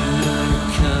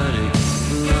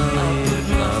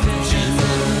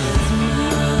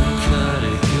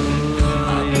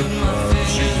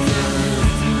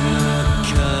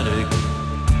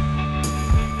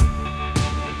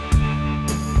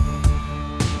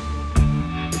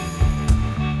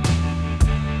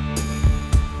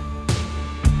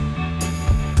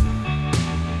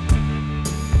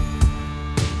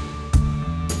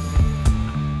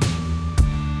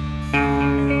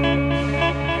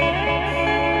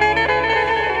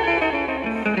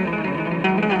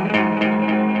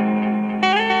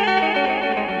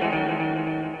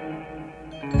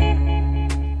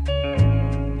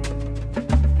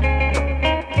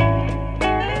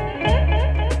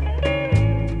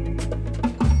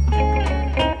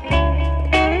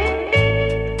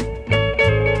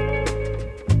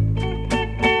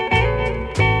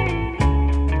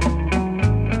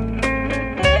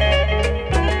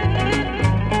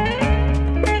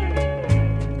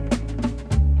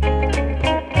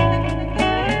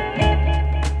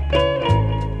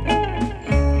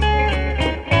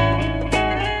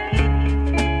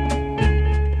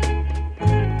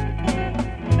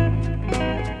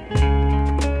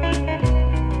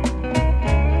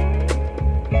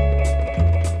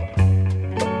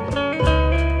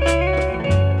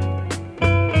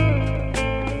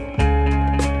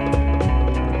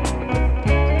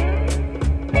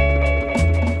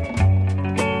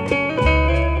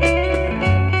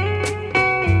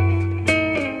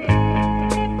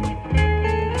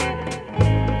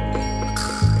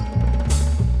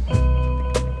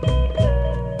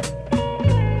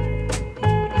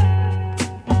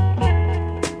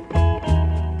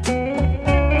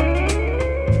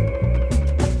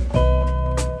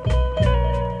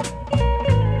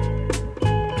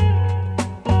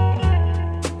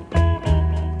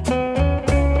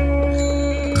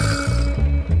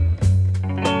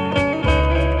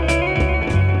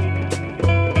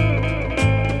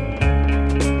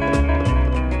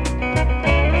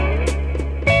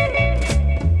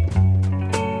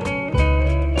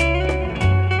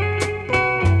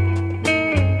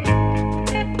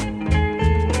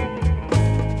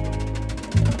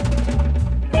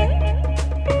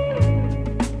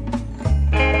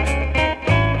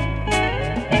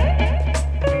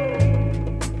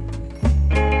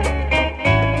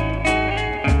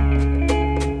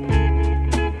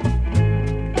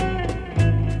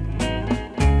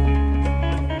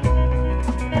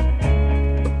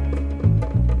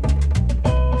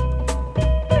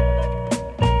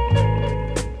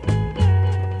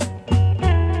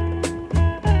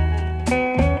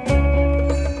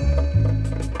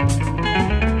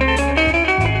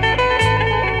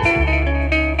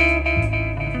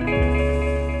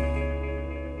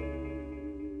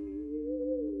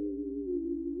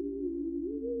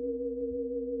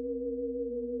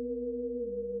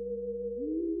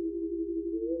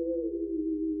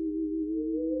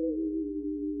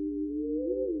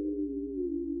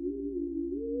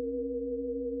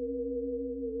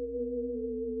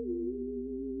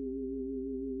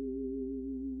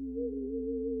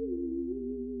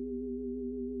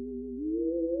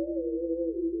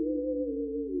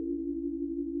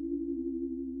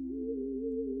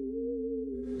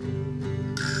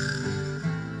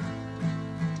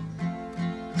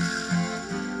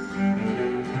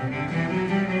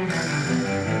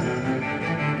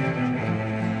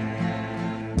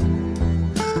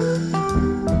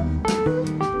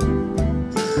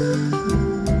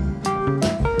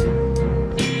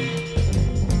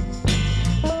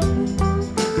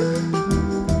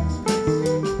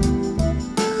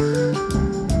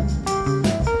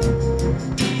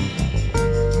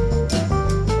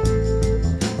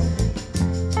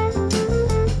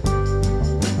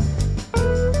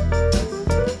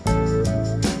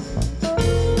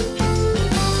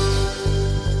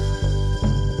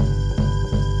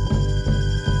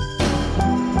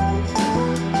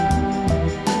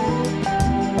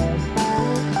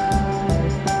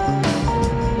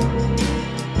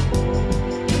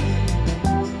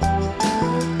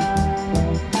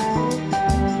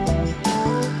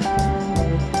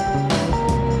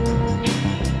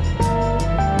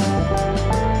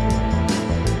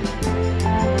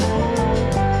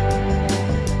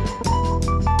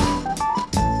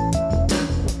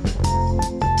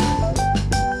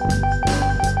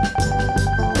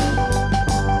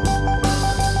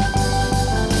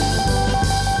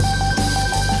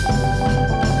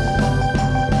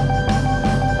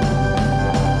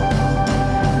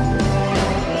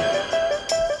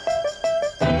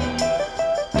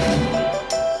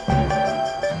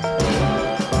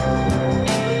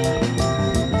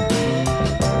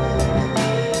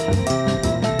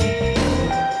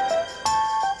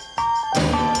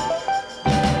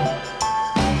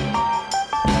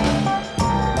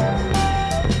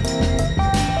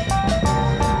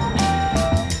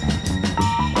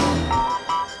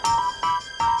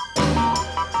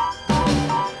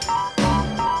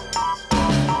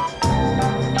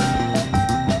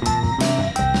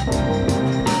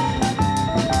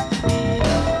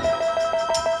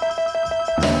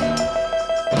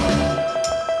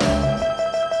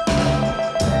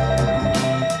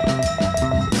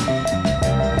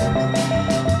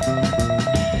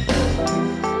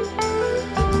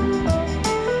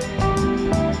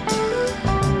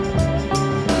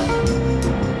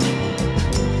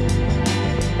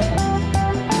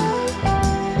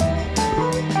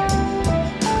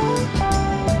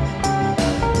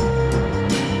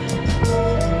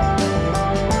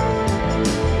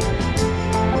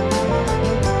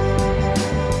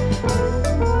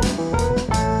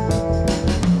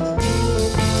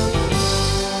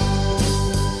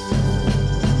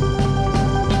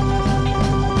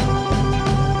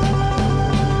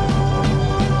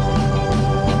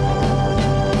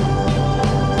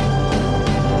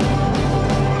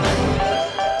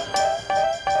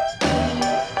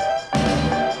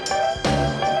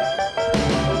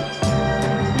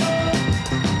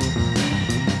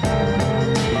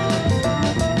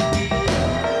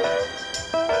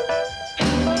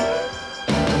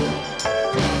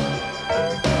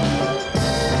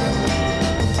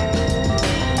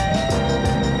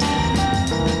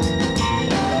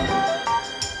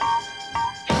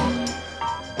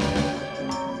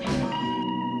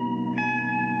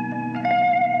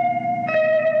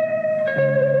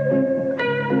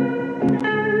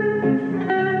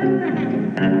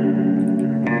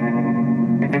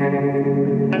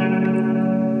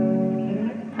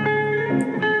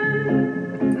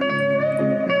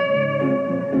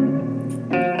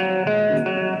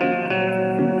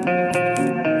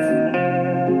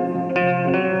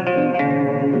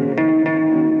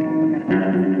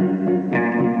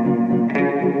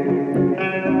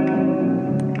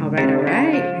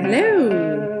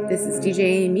 This is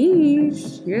DJ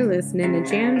Mish. You're listening to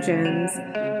Jam Gems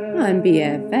on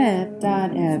BFF.FM.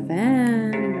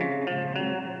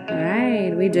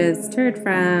 Alright, we just heard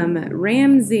from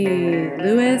Ramsey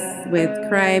Lewis with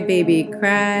Cry Baby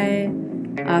Cry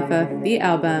off of the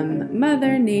album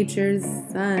Mother Nature's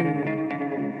Son.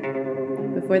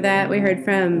 Before that, we heard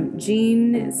from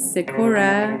Gene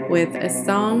Sikora with A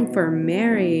Song for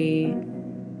Mary.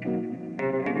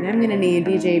 And I'm going to need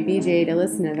DJ BJ to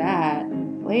listen to that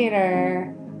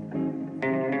later.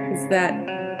 Because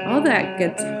all that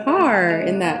guitar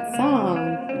in that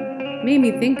song made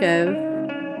me think of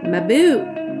my boo.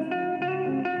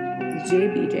 DJ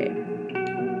BJ.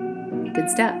 Good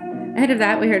stuff. Ahead of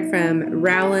that, we heard from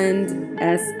Rowland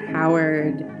S.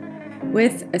 Howard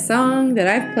with a song that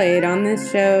I've played on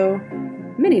this show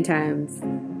many times.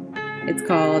 It's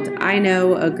called I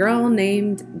Know a Girl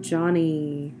Named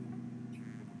Johnny.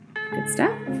 Good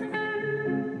stuff.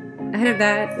 Ahead of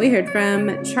that, we heard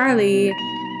from Charlie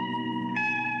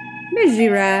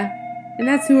Mijira, and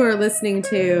that's who we're listening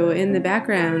to in the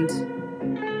background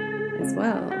as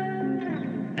well.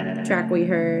 The track we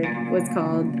heard was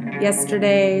called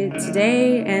Yesterday,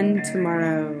 Today, and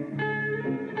Tomorrow.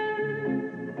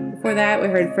 Before that, we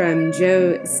heard from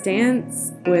Joe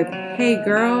Stantz with Hey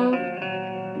Girl.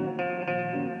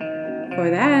 Before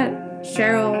that,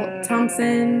 Cheryl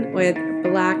Thompson with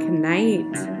Black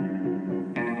Knight.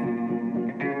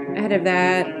 Ahead of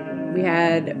that, we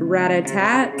had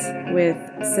Rat-a-Tat with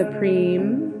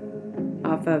Supreme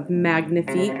off of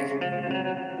Magnifique.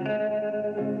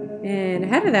 And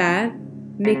ahead of that,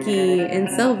 Mickey and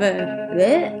Sylvia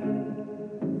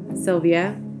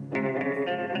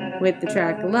with the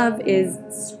track Love is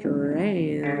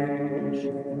Strange.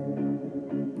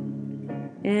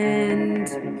 And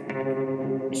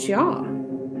Shaw.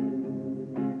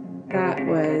 That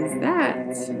was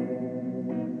that.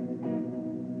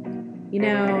 You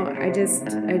know, I just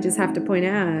have to point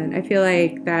out, I feel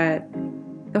like that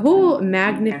the whole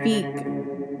Magnifique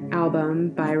album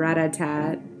by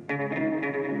Rat-a-Tat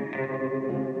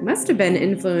must have been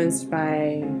influenced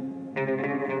by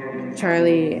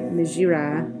Charlie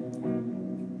Mijira.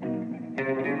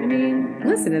 I mean,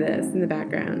 listen to this in the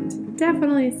background. It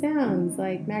definitely sounds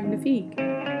like Magnifique.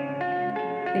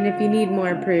 And if you need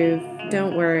more proof,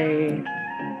 don't worry.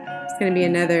 There's going to be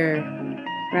another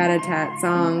Rat-a-Tat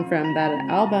song from that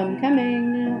album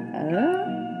coming up.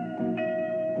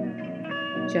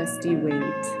 Just you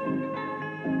wait.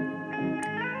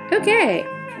 Okay.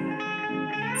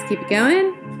 Let's keep it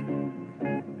going.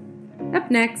 Up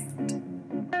next,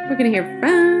 we're going to hear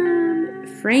from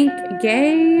Frank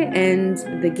Gay and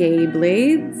the Gay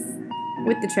Blades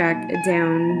with the track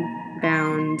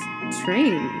Downbound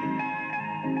Train.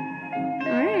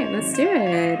 Alright, let's do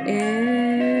it. And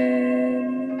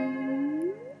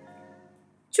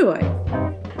joy.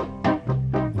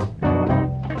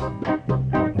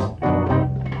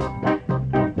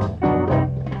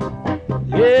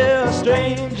 Yeah, a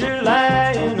stranger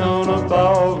lying on a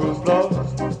ballroom floor.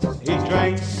 He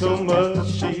drank so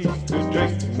much he could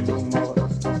drink no more.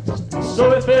 So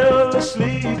he fell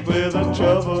asleep with a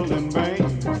troubling brain,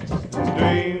 and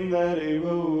dreamed that he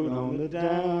rode on the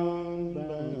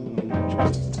downbound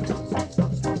train.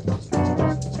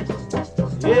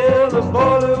 Yeah, the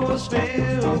boiler was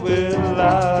filled with a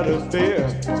lot of fear.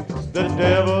 The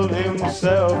devil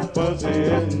himself was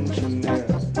the engineer.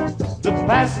 The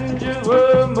passengers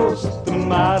were most the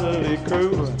motley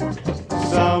crew.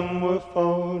 Some were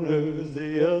foreigners,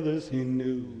 the others he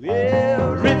knew. Yeah,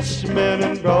 rich men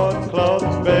in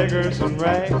broadcloth, beggars in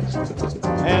rags,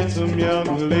 handsome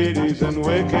young ladies and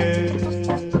wicked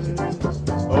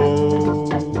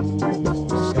old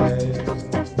skags.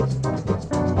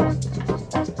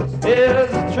 Yeah,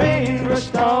 the train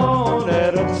rushed on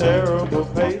at a terrible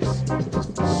pace.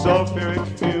 Sulfuric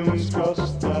fumes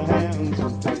crossed the hands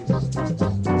and face.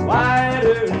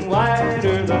 Wider and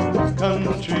wider the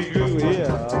country grew,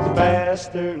 yeah.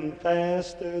 Faster and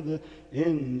faster the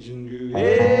engine grew,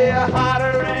 yeah.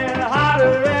 Hotter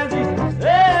and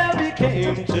they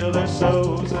became, till their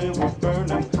souls they were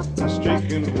burning and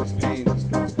streaking with pain.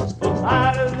 Oh,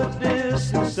 out of the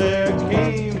distance there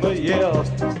came a yell.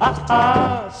 Ha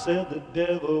ha, said the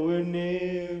devil, we're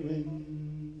nearing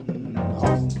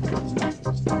home.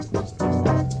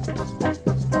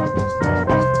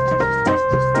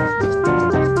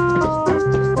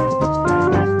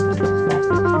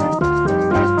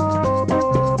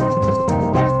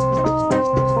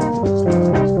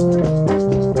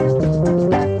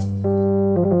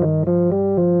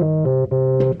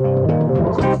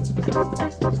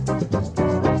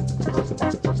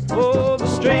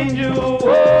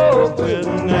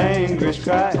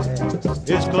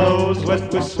 clothes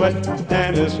wet with sweat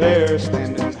and his hair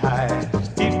standing high.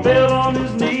 He fell on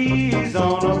his knees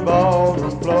on a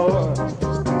ballroom floor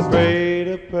and prayed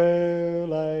a prayer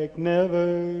like never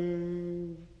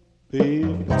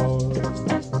before.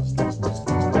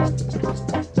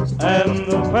 And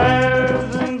the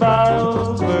prayers and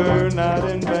vows were not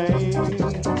in vain,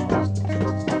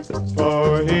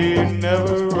 for he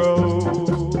never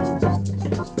rode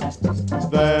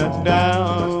that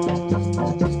downbound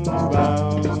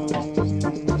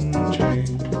train.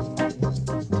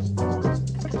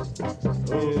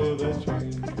 Oh, that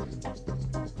train.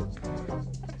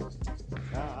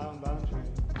 Downbound train.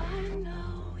 I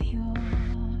know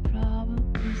you're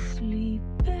probably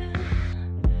sleeping.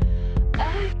 I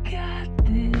got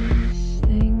this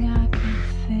thing I keep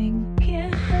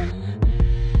thinking.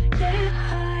 Yeah,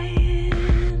 high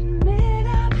in mid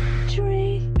up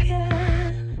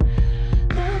drinking.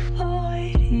 The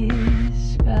void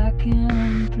is back and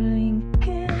I'm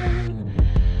blinking.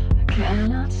 I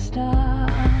cannot stop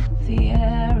the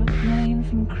airplane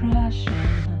from crashing.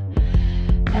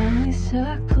 And we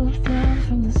circled down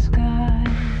from the sky.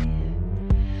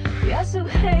 Yeah, so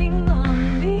hang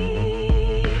on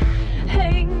me,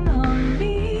 hang on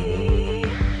me,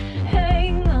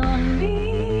 hang on me.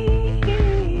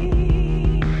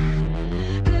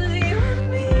 'Cause you and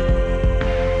me,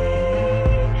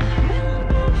 we're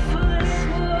meant for this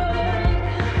world.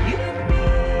 You and me,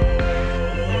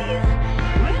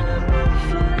 we're meant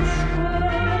for this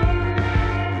world.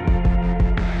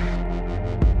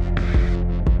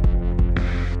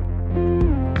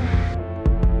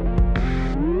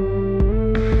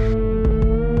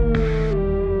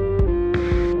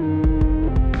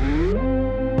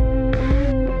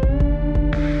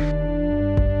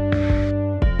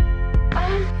 I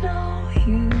know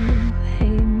you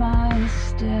hate my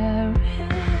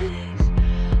hysterics.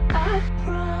 I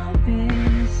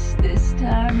promise this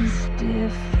time's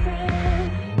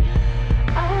different.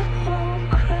 I won't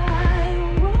cry,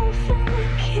 won't from the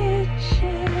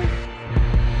kitchen.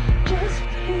 Just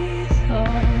please, oh,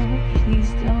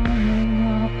 please don't hang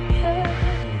up yet.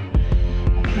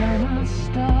 I cannot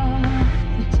stop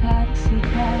the taxi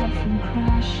cab from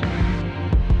crashing.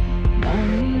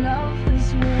 Only lovers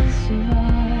will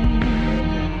survive.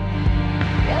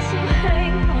 Yes, so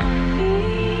hang on me,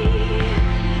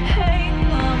 hang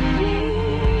on me,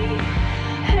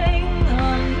 hang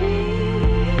on me.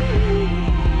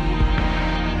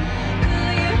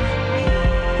 'Cause you and me,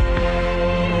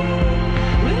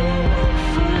 we're meant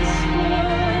for this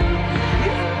world.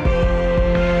 You and me,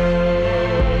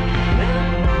 we're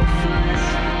meant for this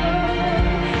world.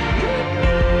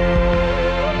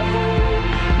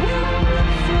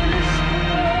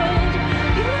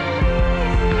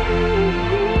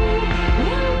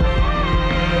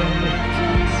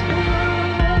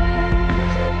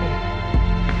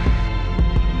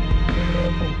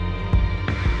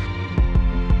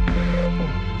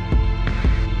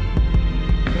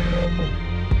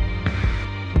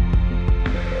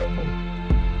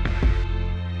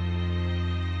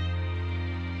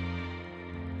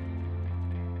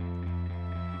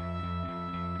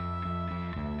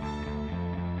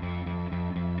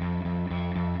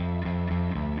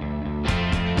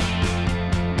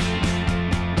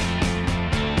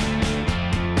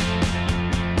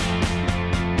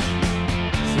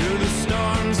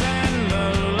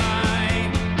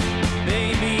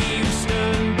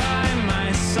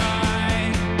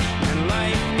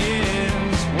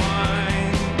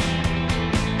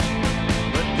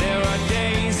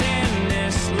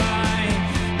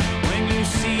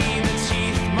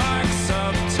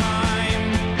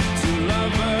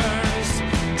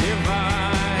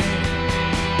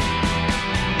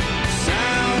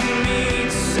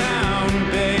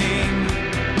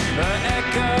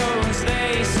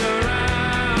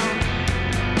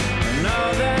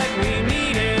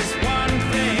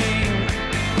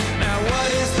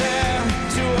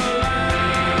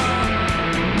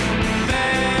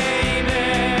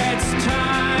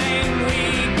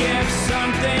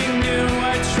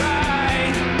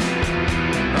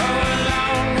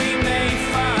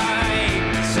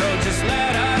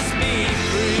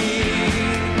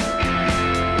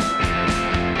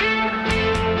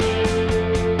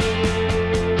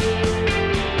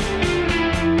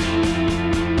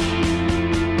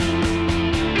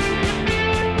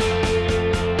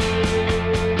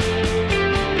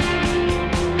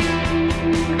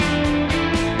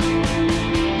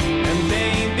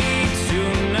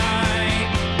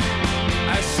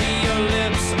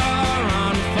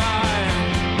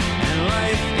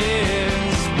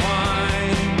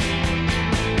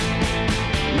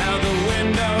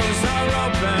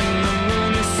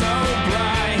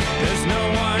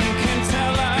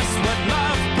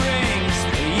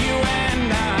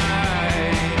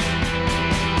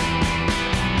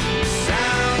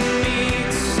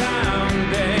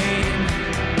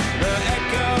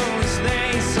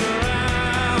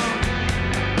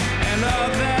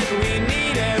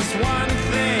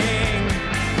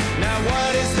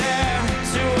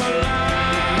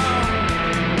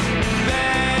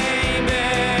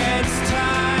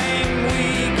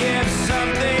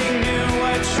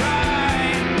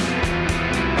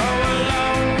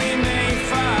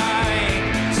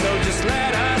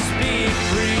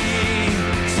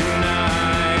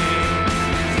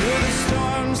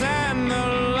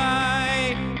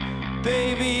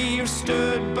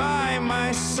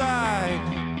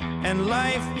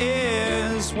 life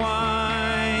is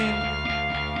wine.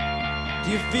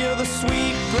 Do you feel the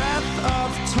sweet breath of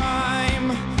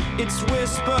time? It's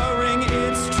whispering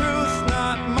its truth,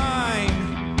 not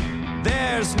mine.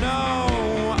 There's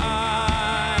no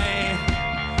I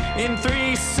in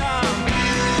threesome.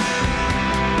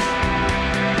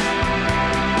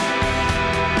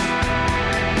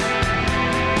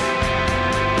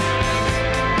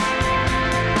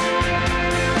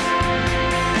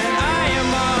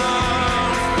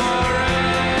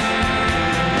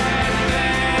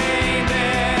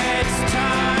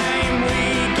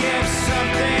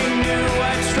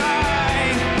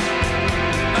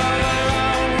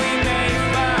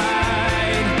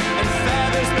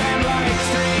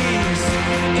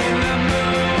 In the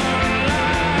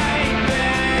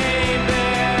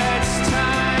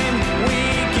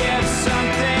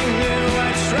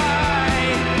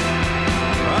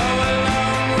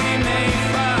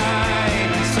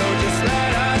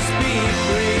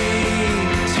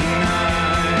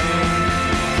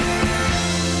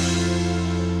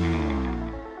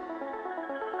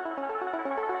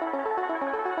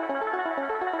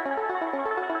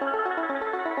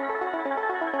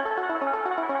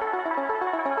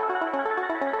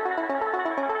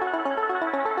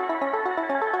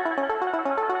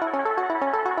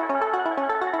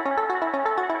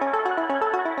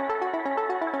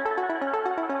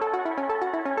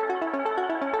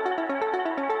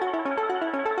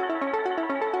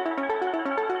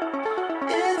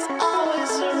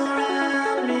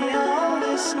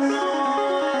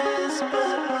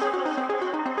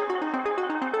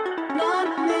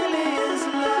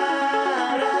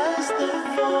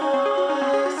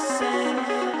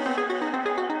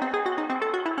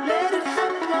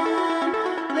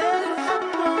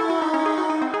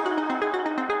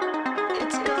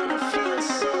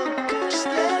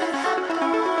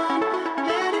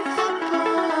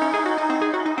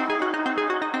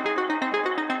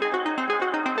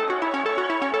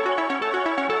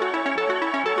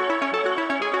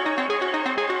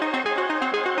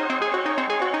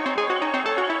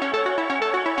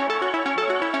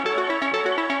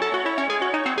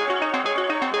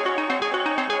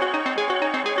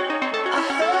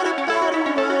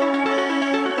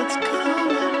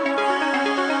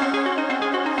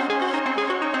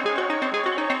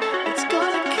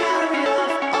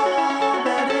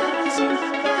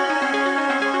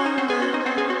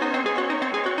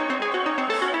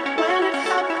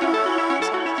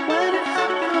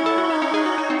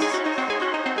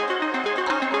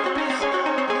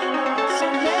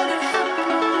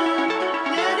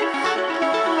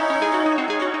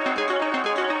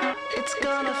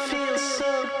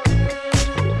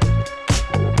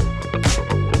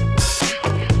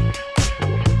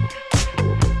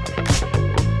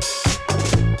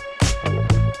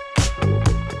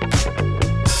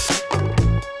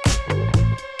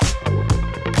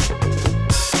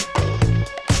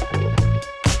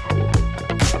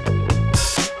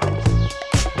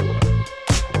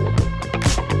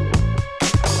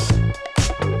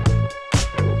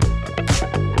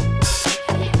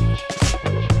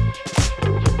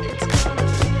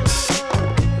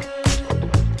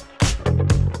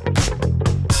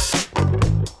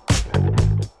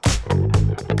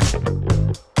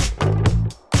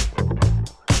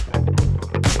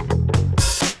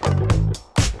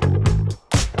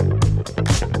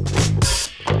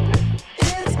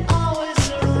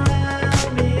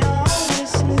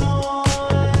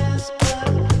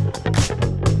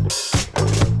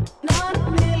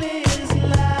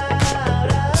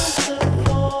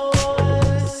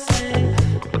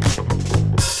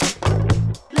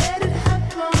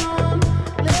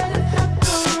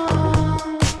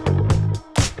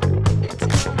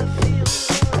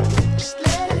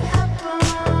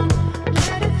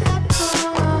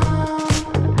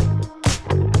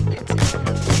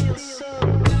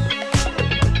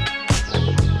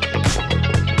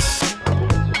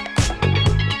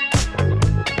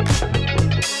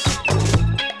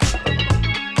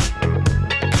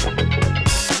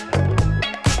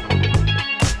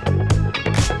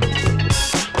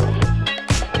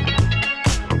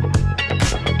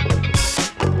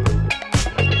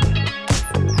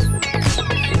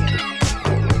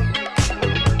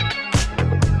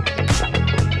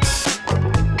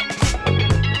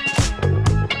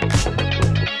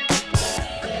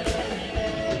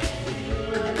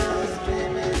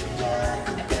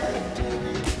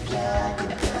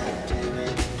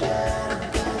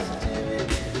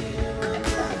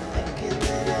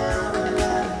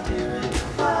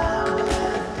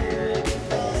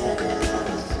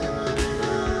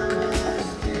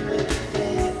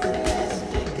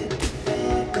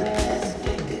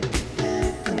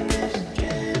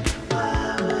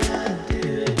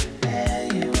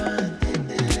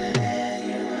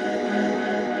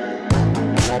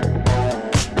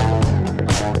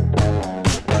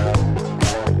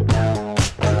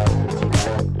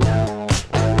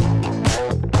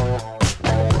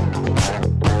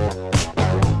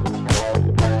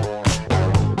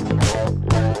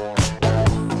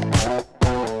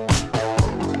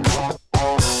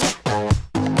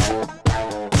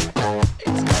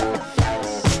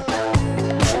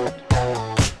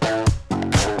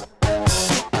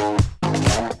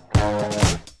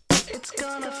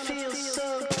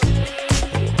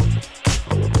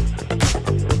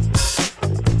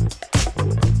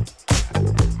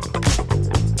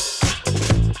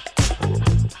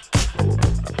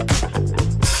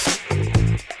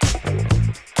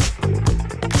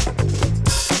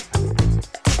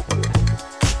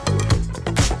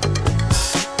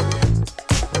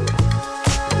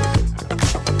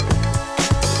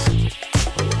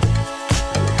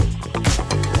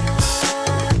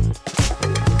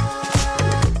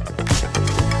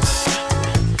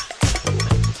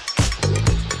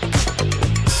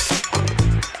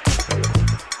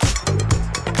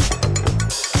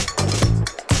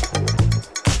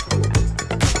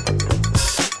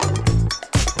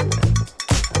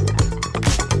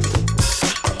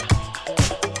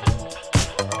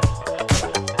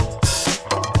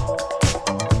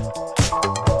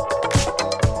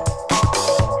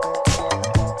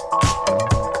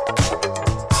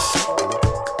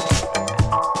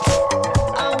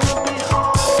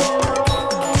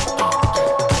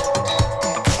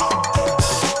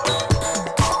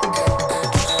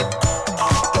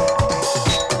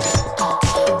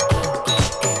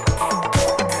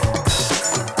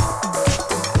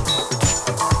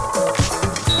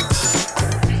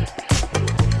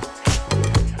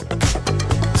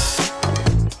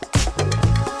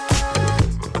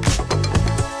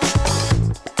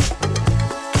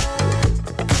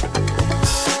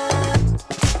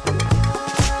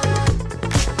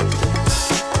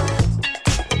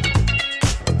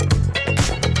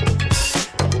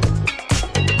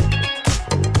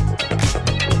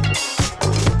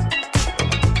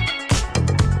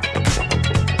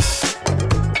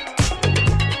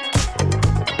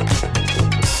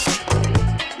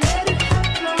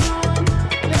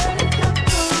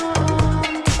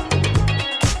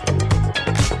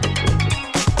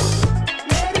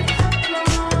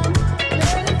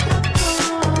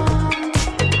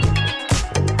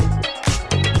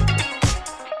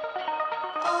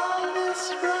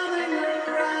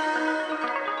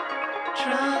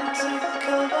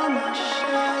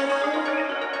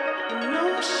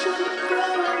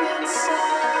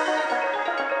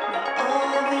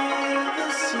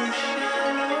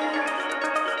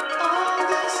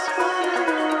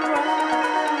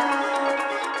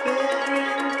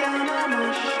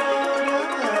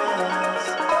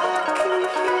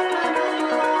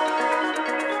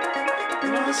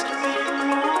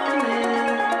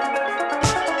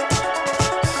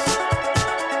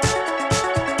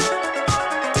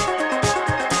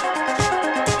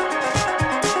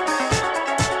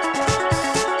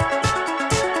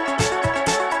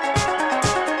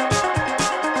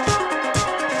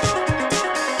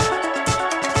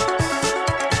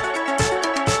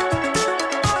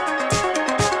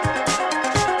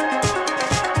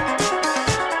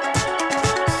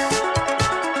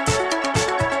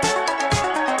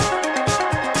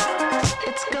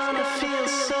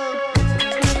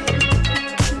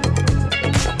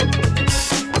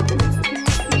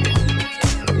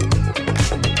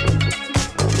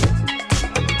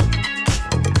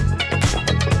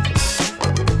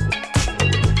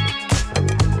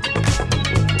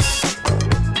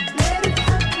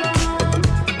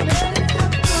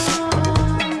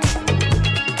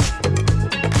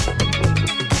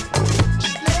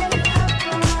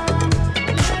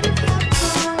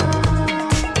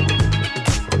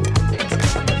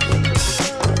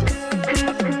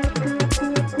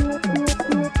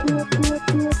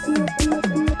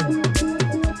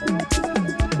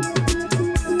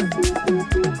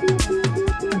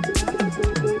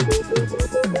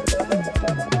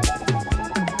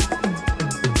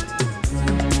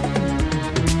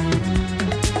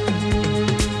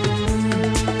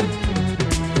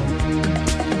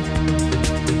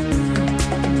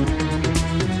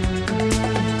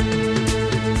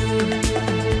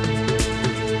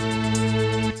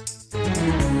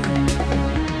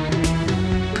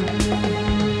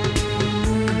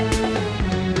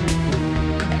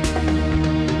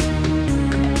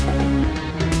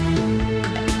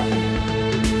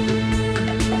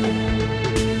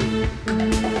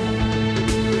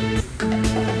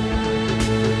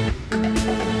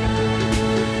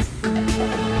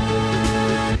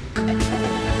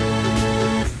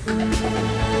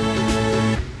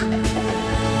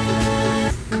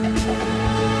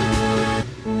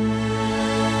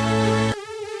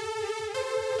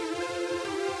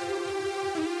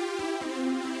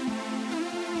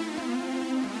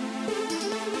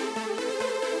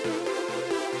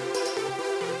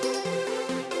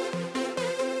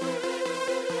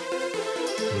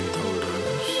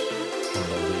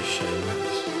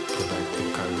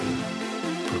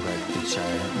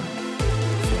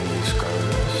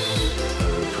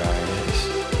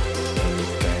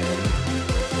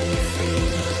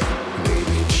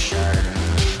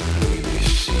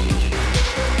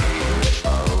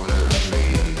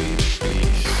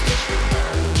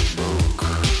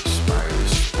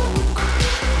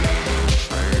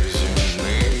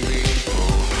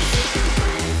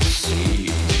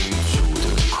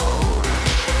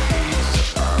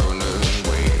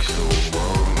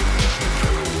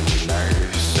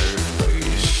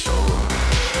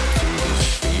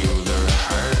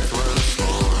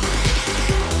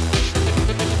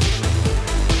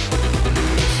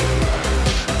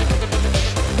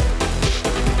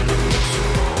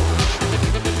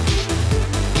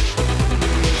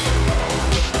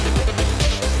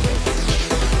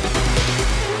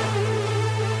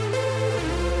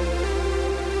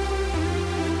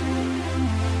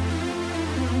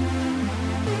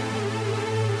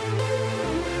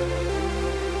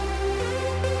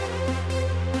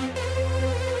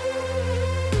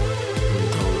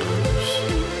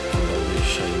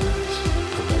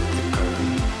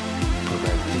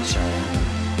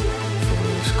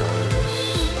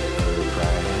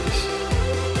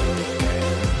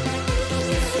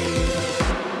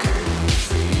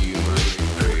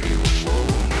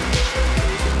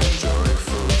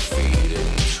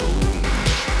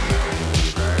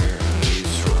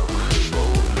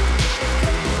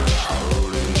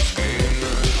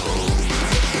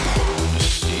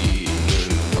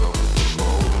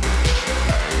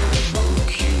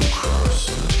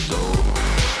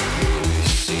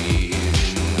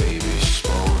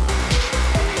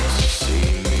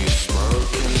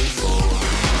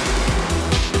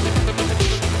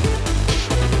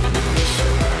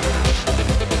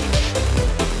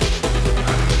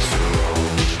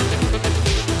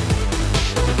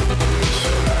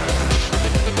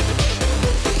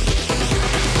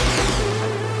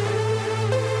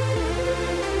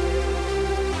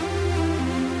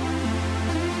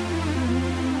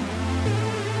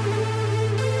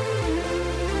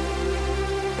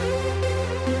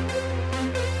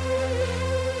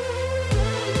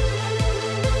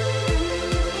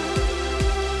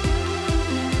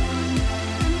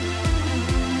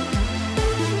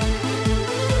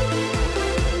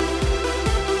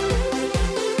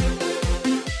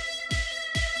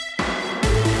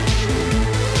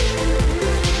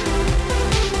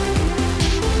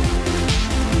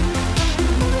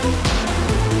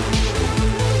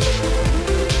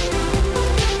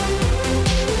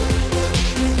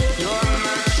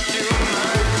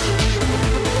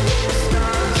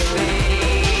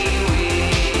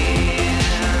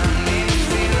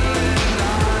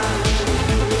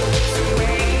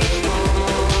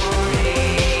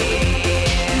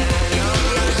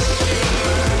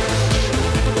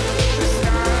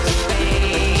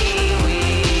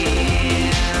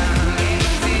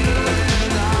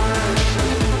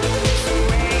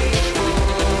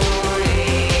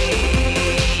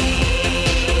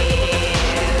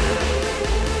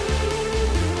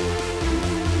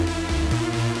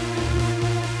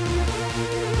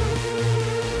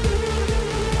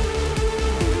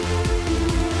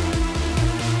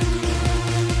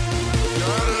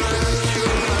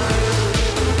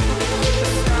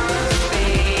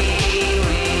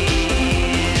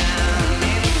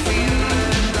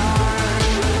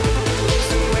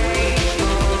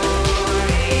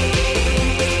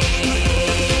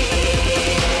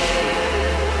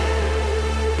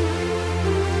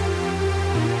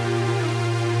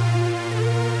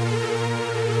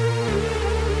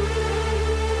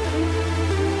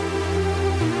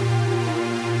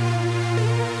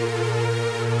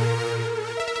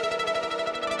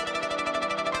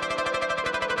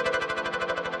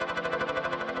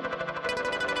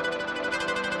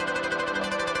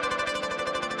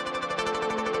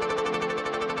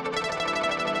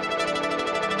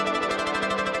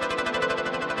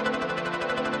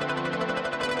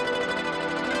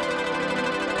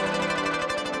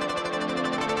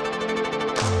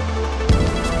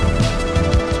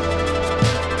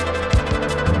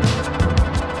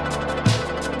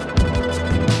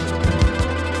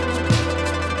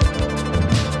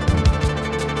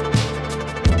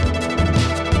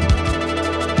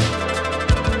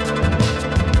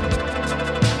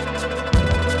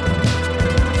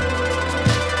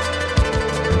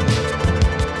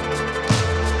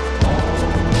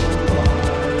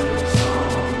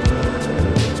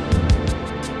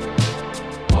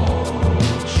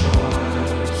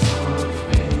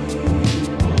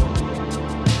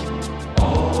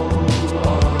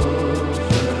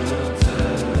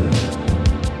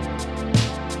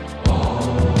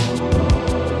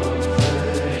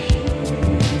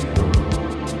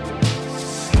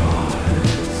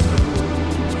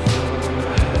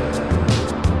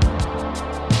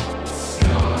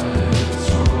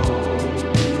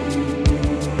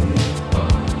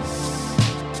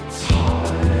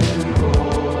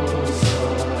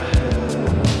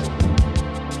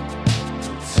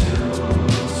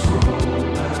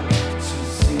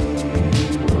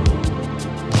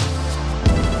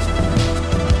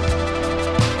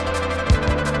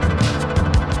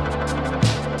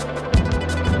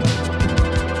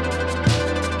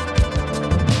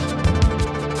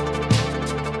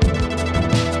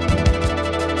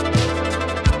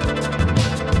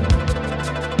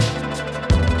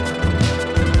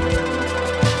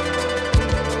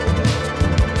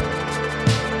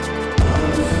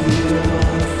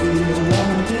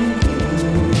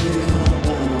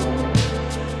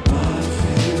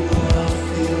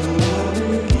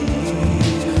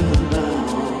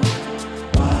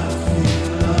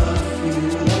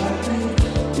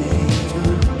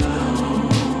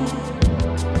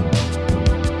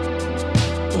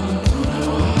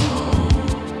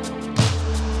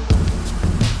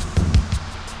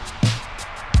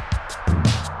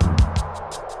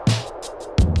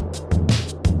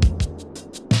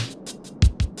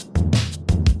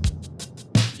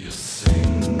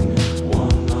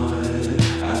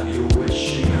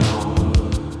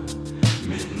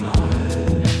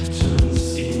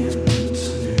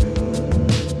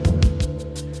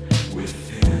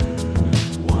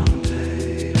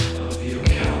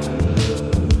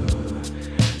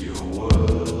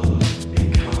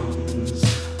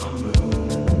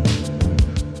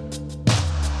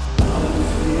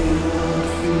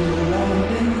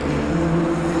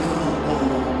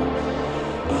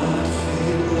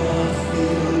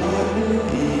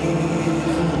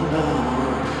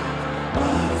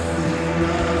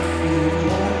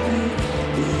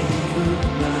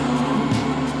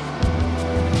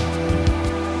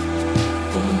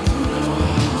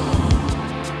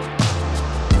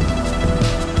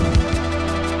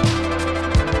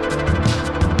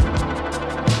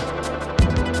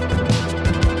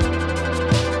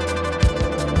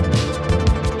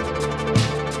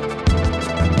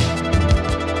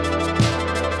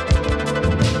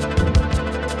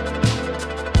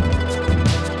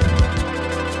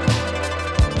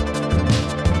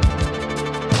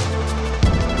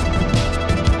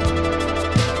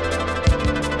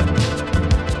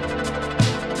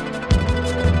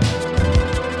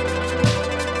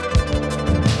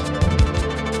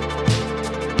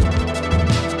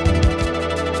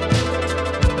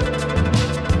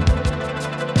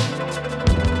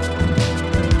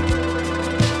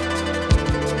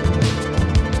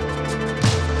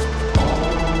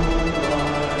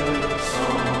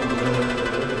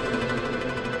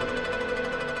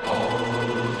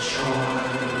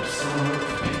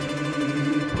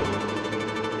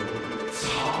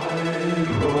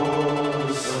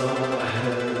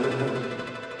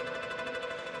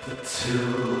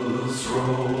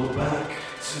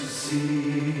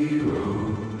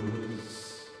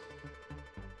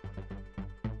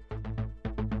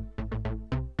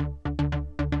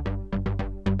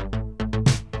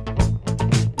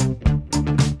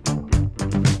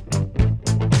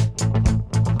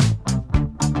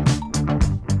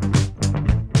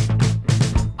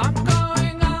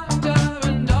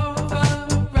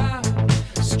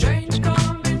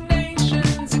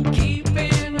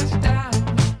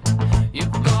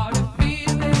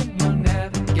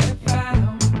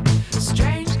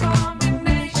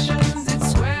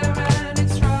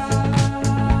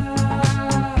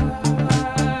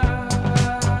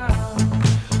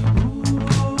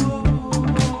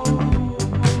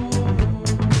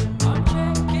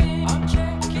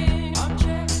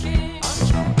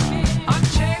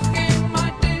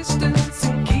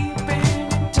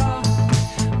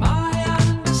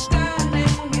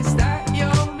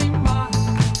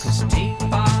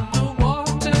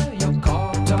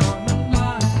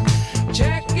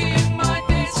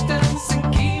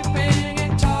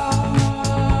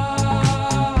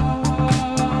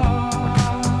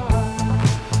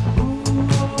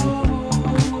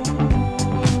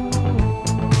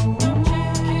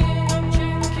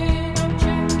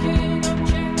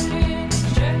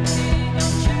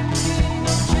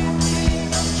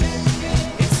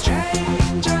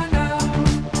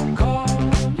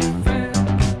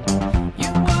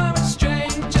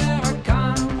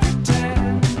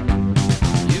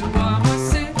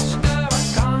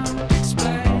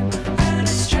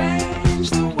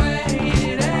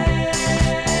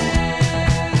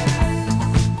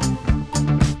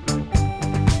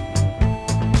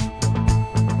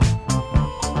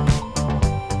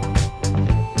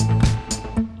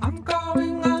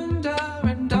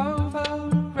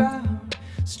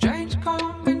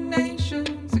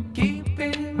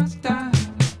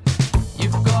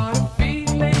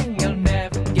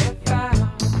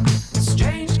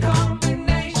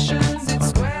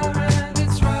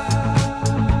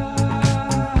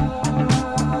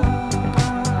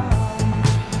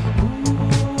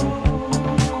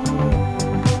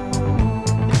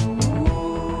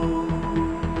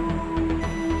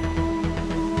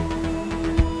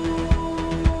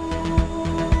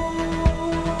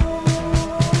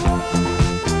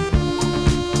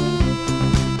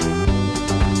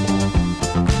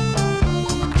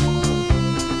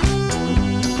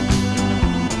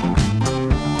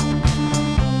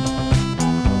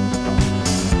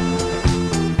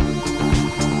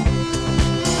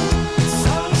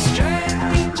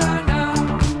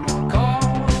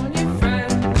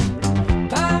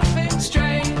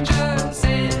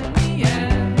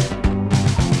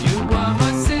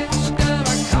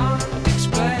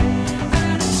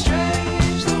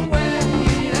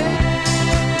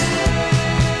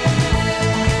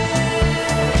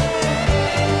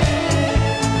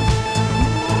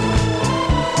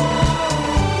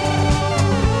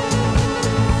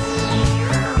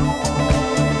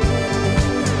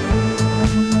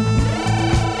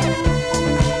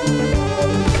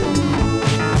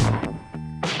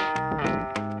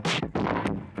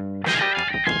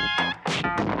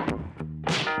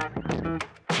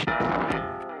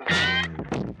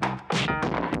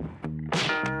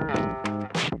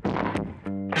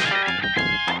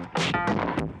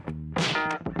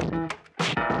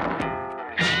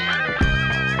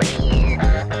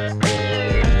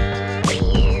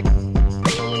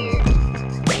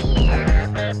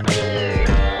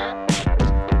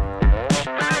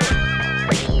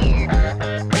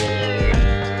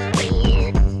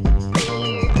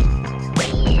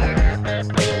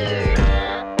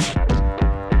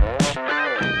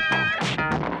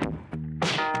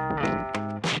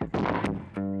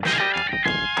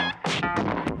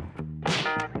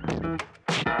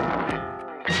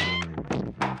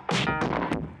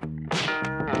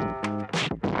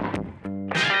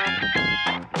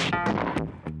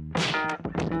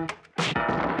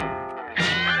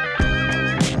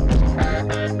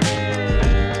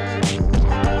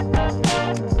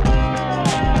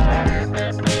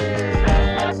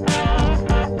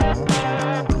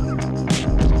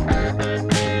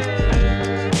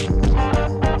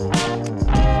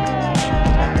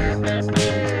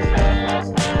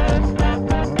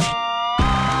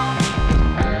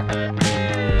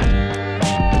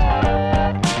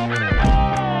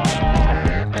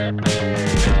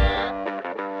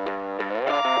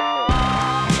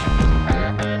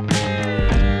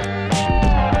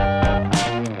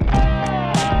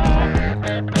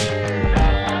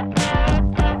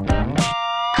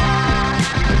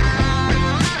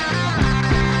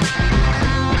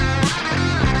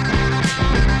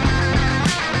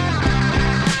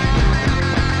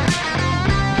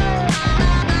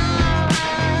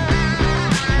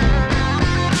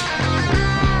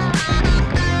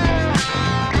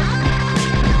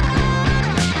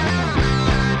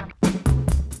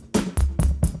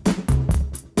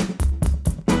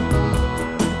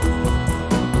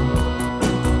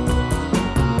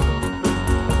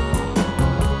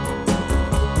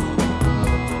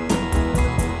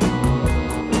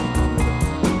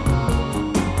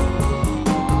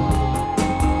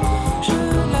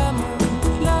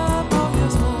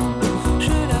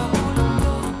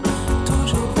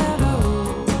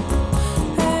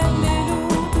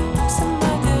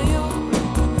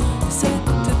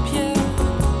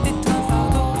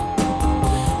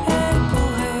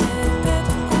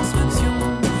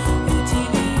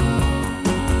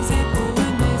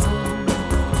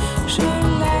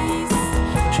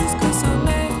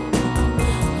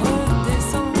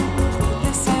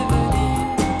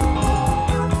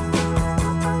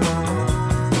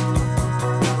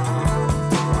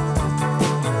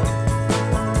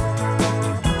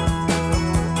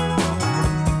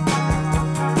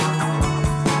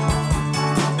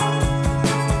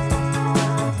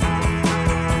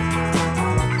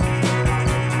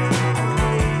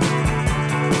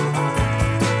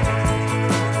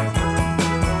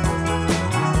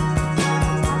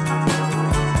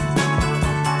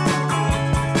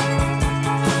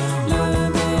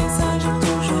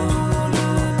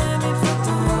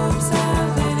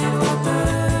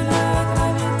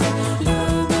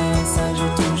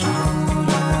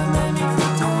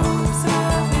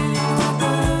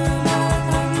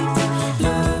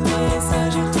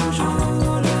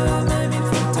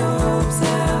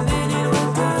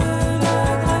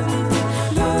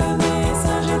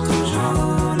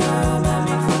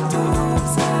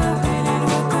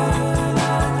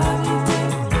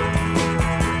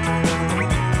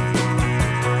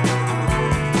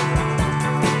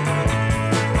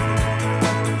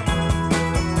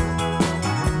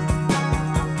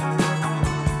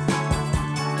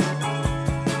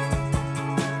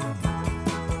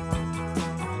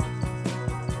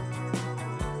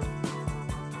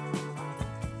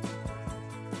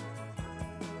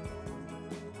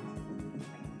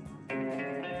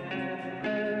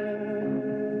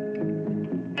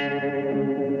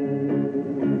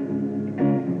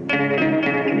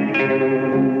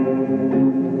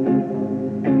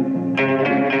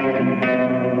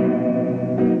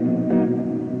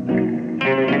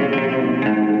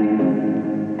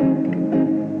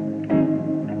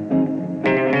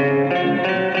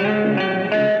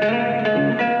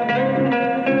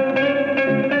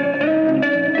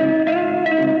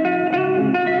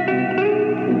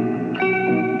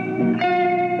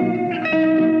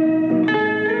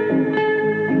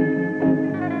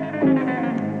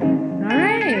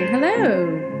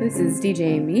This is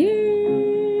DJ Mish.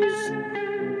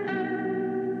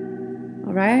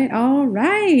 All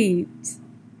right.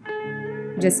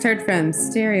 Just heard from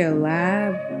Stereo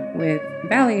Lab with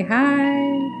Valley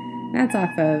High. That's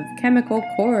off of Chemical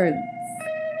Chords.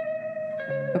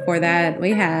 Before that,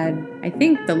 we had, I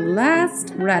think, the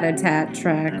last Rat-a-Tat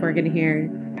track we're going to hear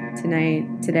today.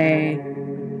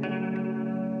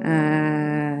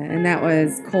 And that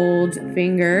was Cold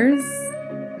Fingers.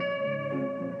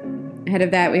 Ahead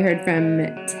of that, we heard from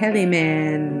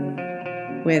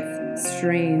Teleman with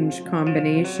Strange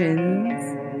Combinations.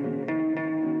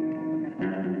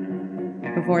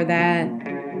 Before that,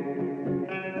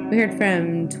 we heard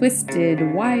from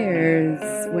Twisted Wires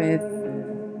with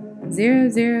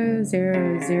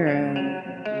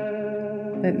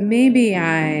 0000. But maybe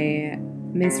I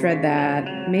misread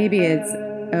that. Maybe it's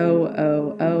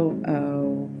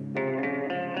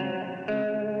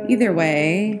 0000. Either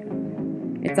way,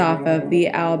 it's off of the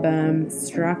album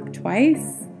Struck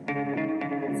Twice.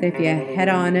 So if you head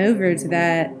on over to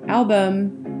that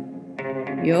album,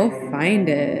 you'll find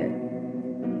it.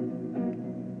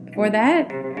 Before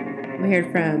that, we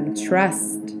heard from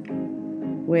Trust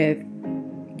with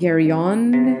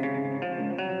Garyon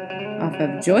off of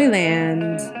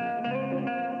Joyland.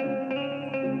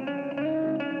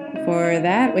 Before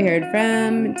that, we heard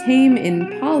from Tame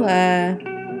Impala,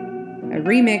 a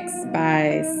remix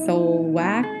by Soul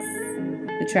Wax,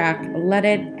 the track Let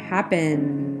It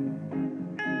Happen.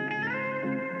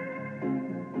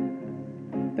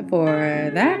 Before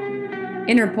that,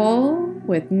 Interpol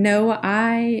with No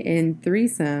I in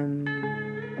Threesome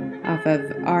off of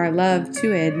Our Love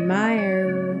to Admire.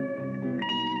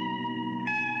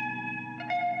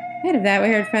 Ahead of that, we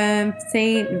heard from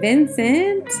St.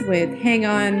 Vincent with Hang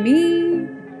On Me,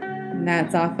 and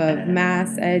that's off of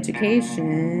Mass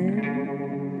Education.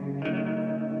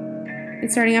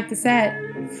 And starting off the set,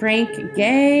 Frank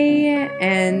Gay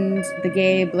and the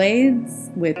Gay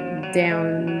Blades with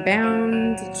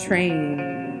Downbound Train.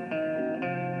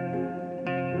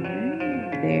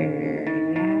 There.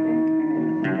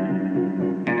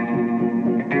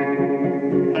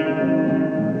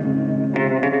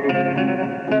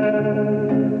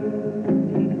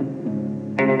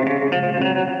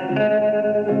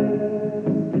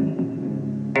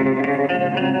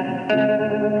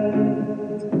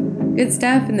 Good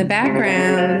stuff in the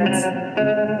background.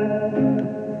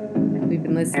 We've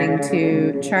been listening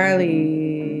to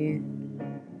Charlie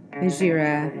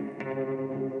Majira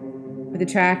with a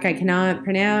track I cannot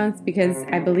pronounce because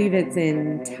I believe it's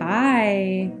in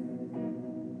Thai.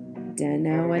 Don't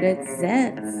know what it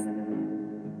says.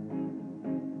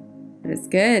 But it's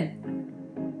good.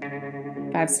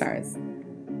 5 stars.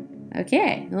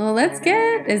 Okay, well, let's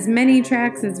get as many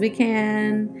tracks as we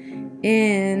can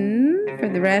in for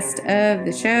the rest of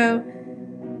the show.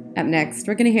 Up next,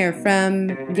 we're going to hear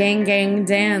from Gang Gang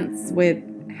Dance with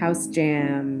House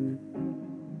Jam.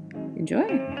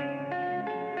 Enjoy.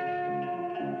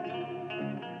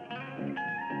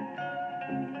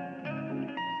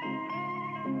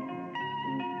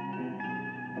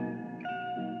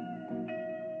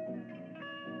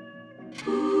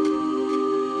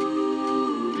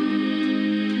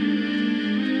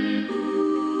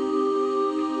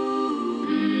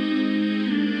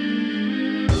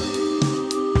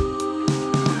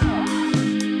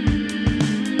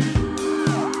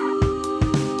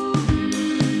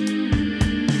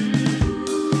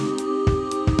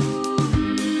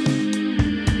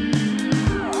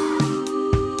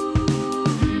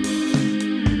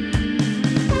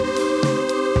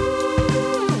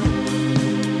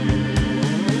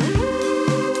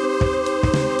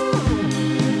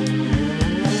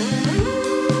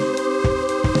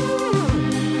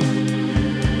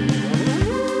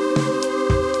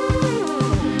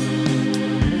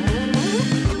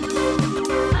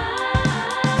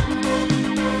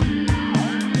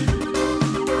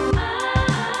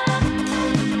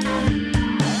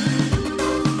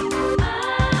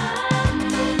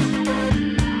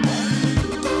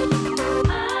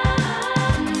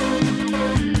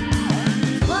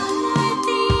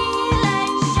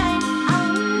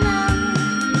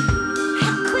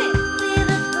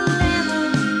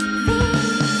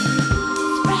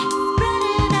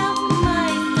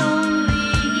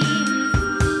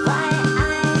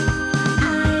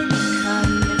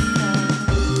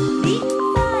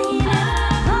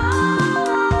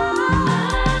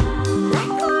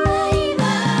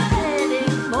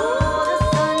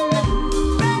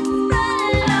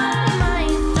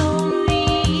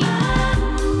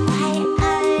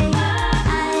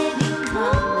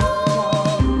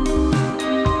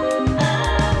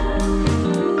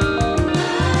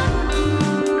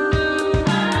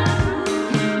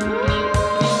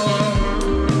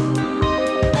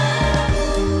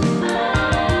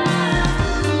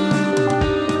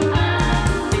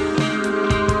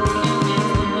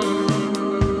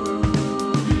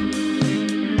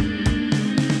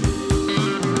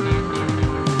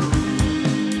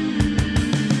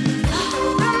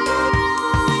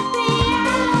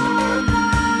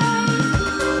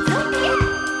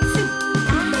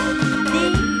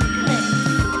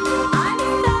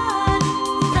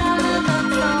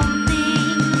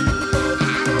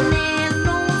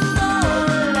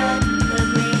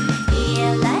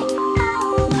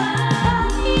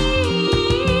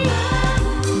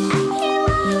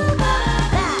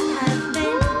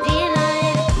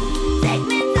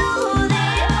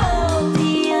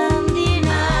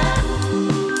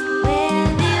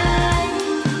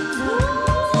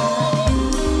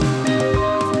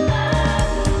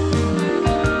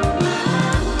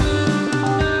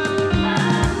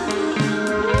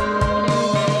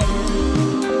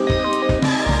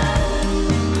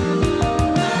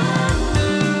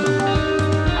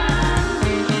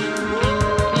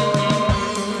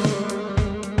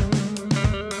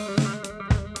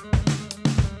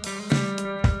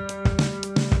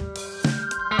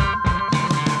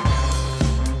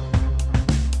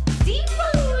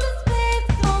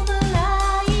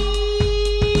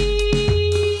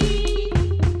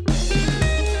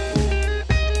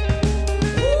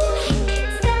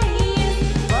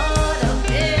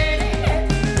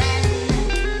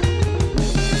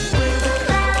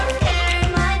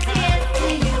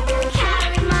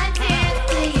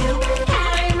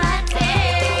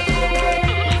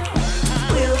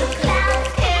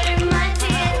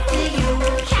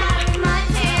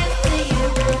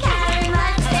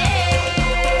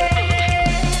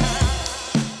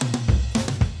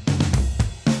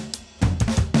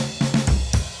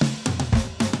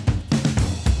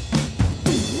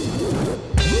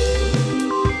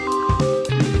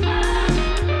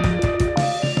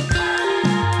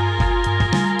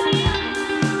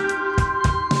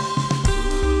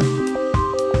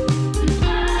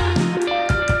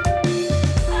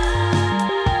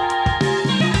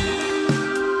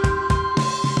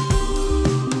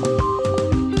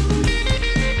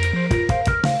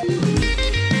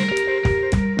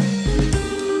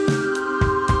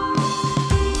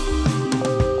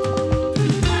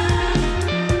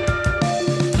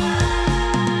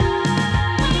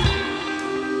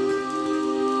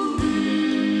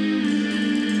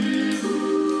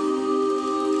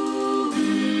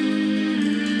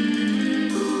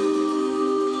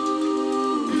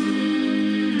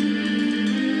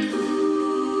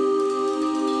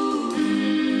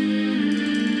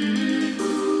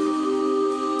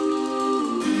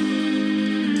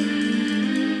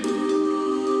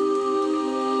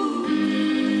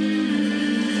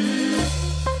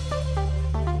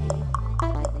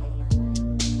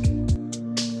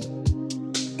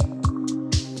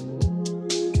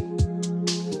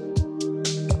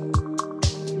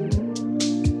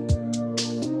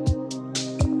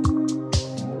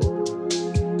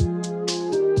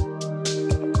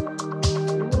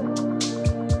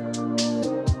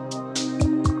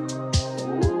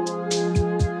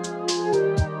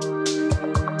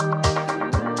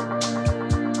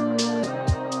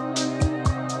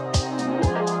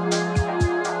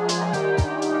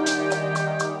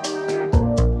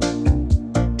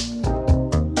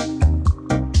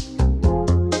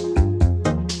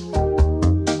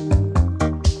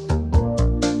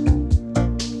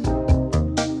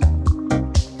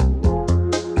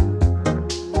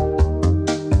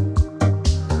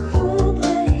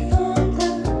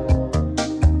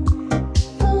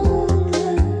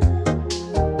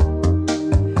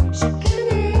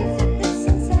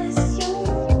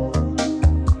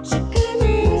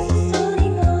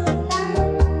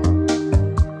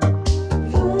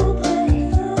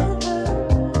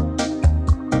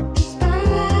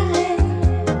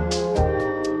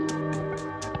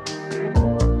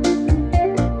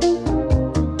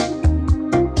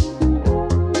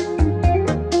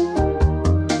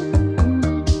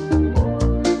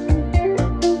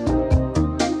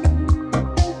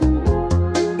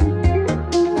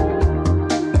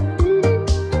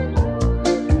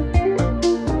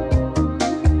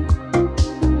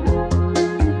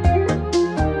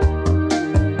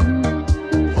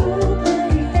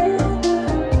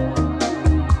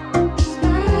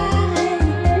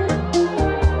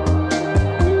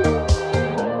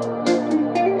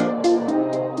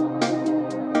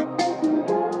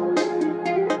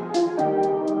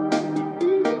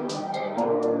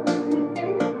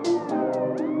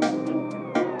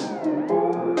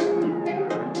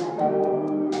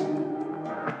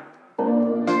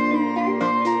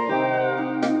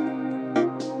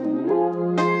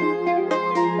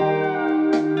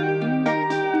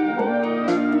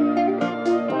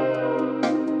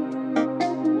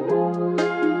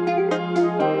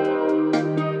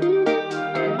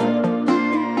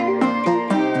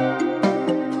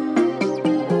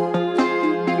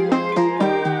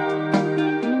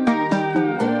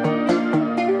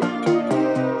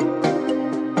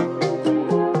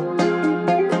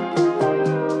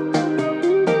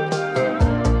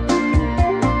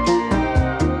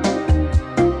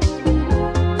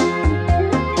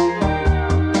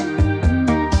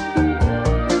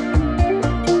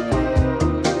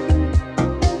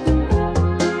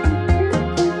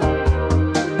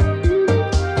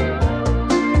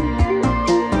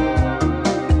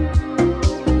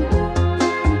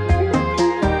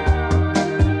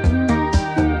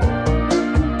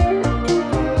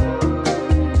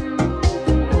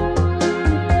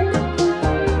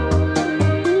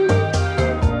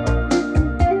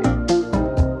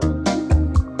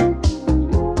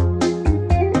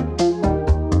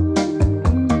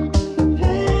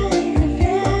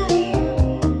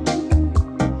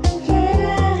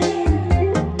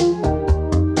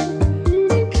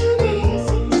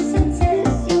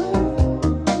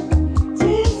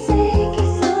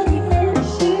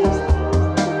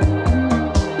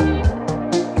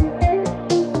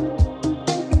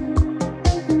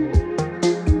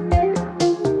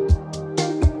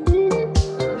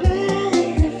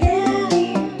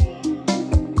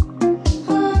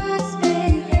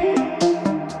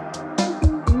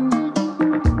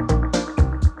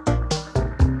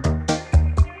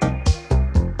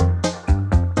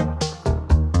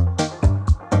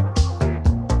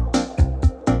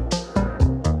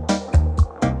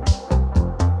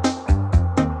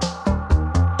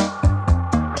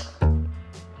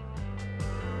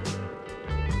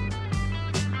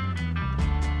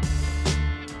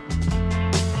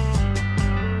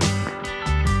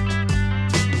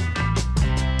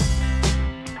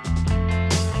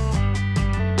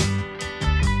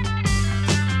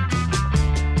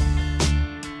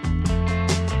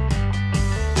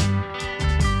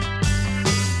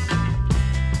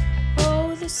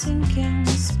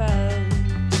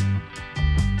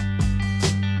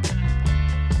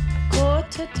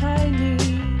 to tiny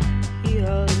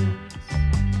heels.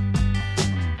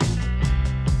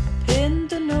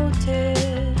 Pinned a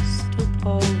notice to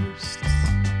posts,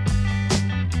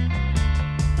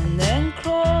 and then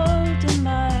crawled in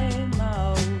my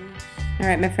mouth. All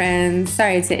right, my friends,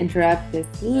 sorry to interrupt this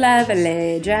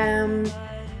lovely jam.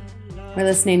 We're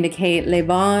listening to Kate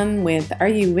LeBon with Are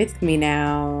You With Me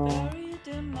Now?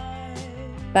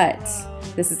 But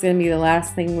this is going to be the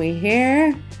last thing we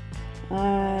hear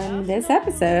on this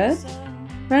episode.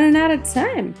 Running out of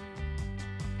time.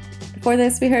 Before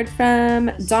this, we heard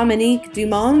from Dominique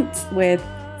Dumont with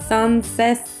Sans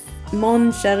Cesse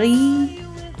Mon Chéri.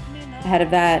 Ahead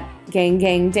of that, Gang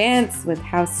Gang Dance with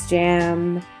House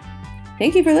Jam.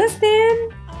 Thank you for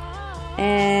listening.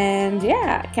 And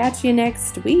yeah, catch you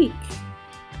next week.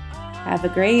 Have a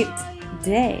great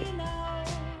day.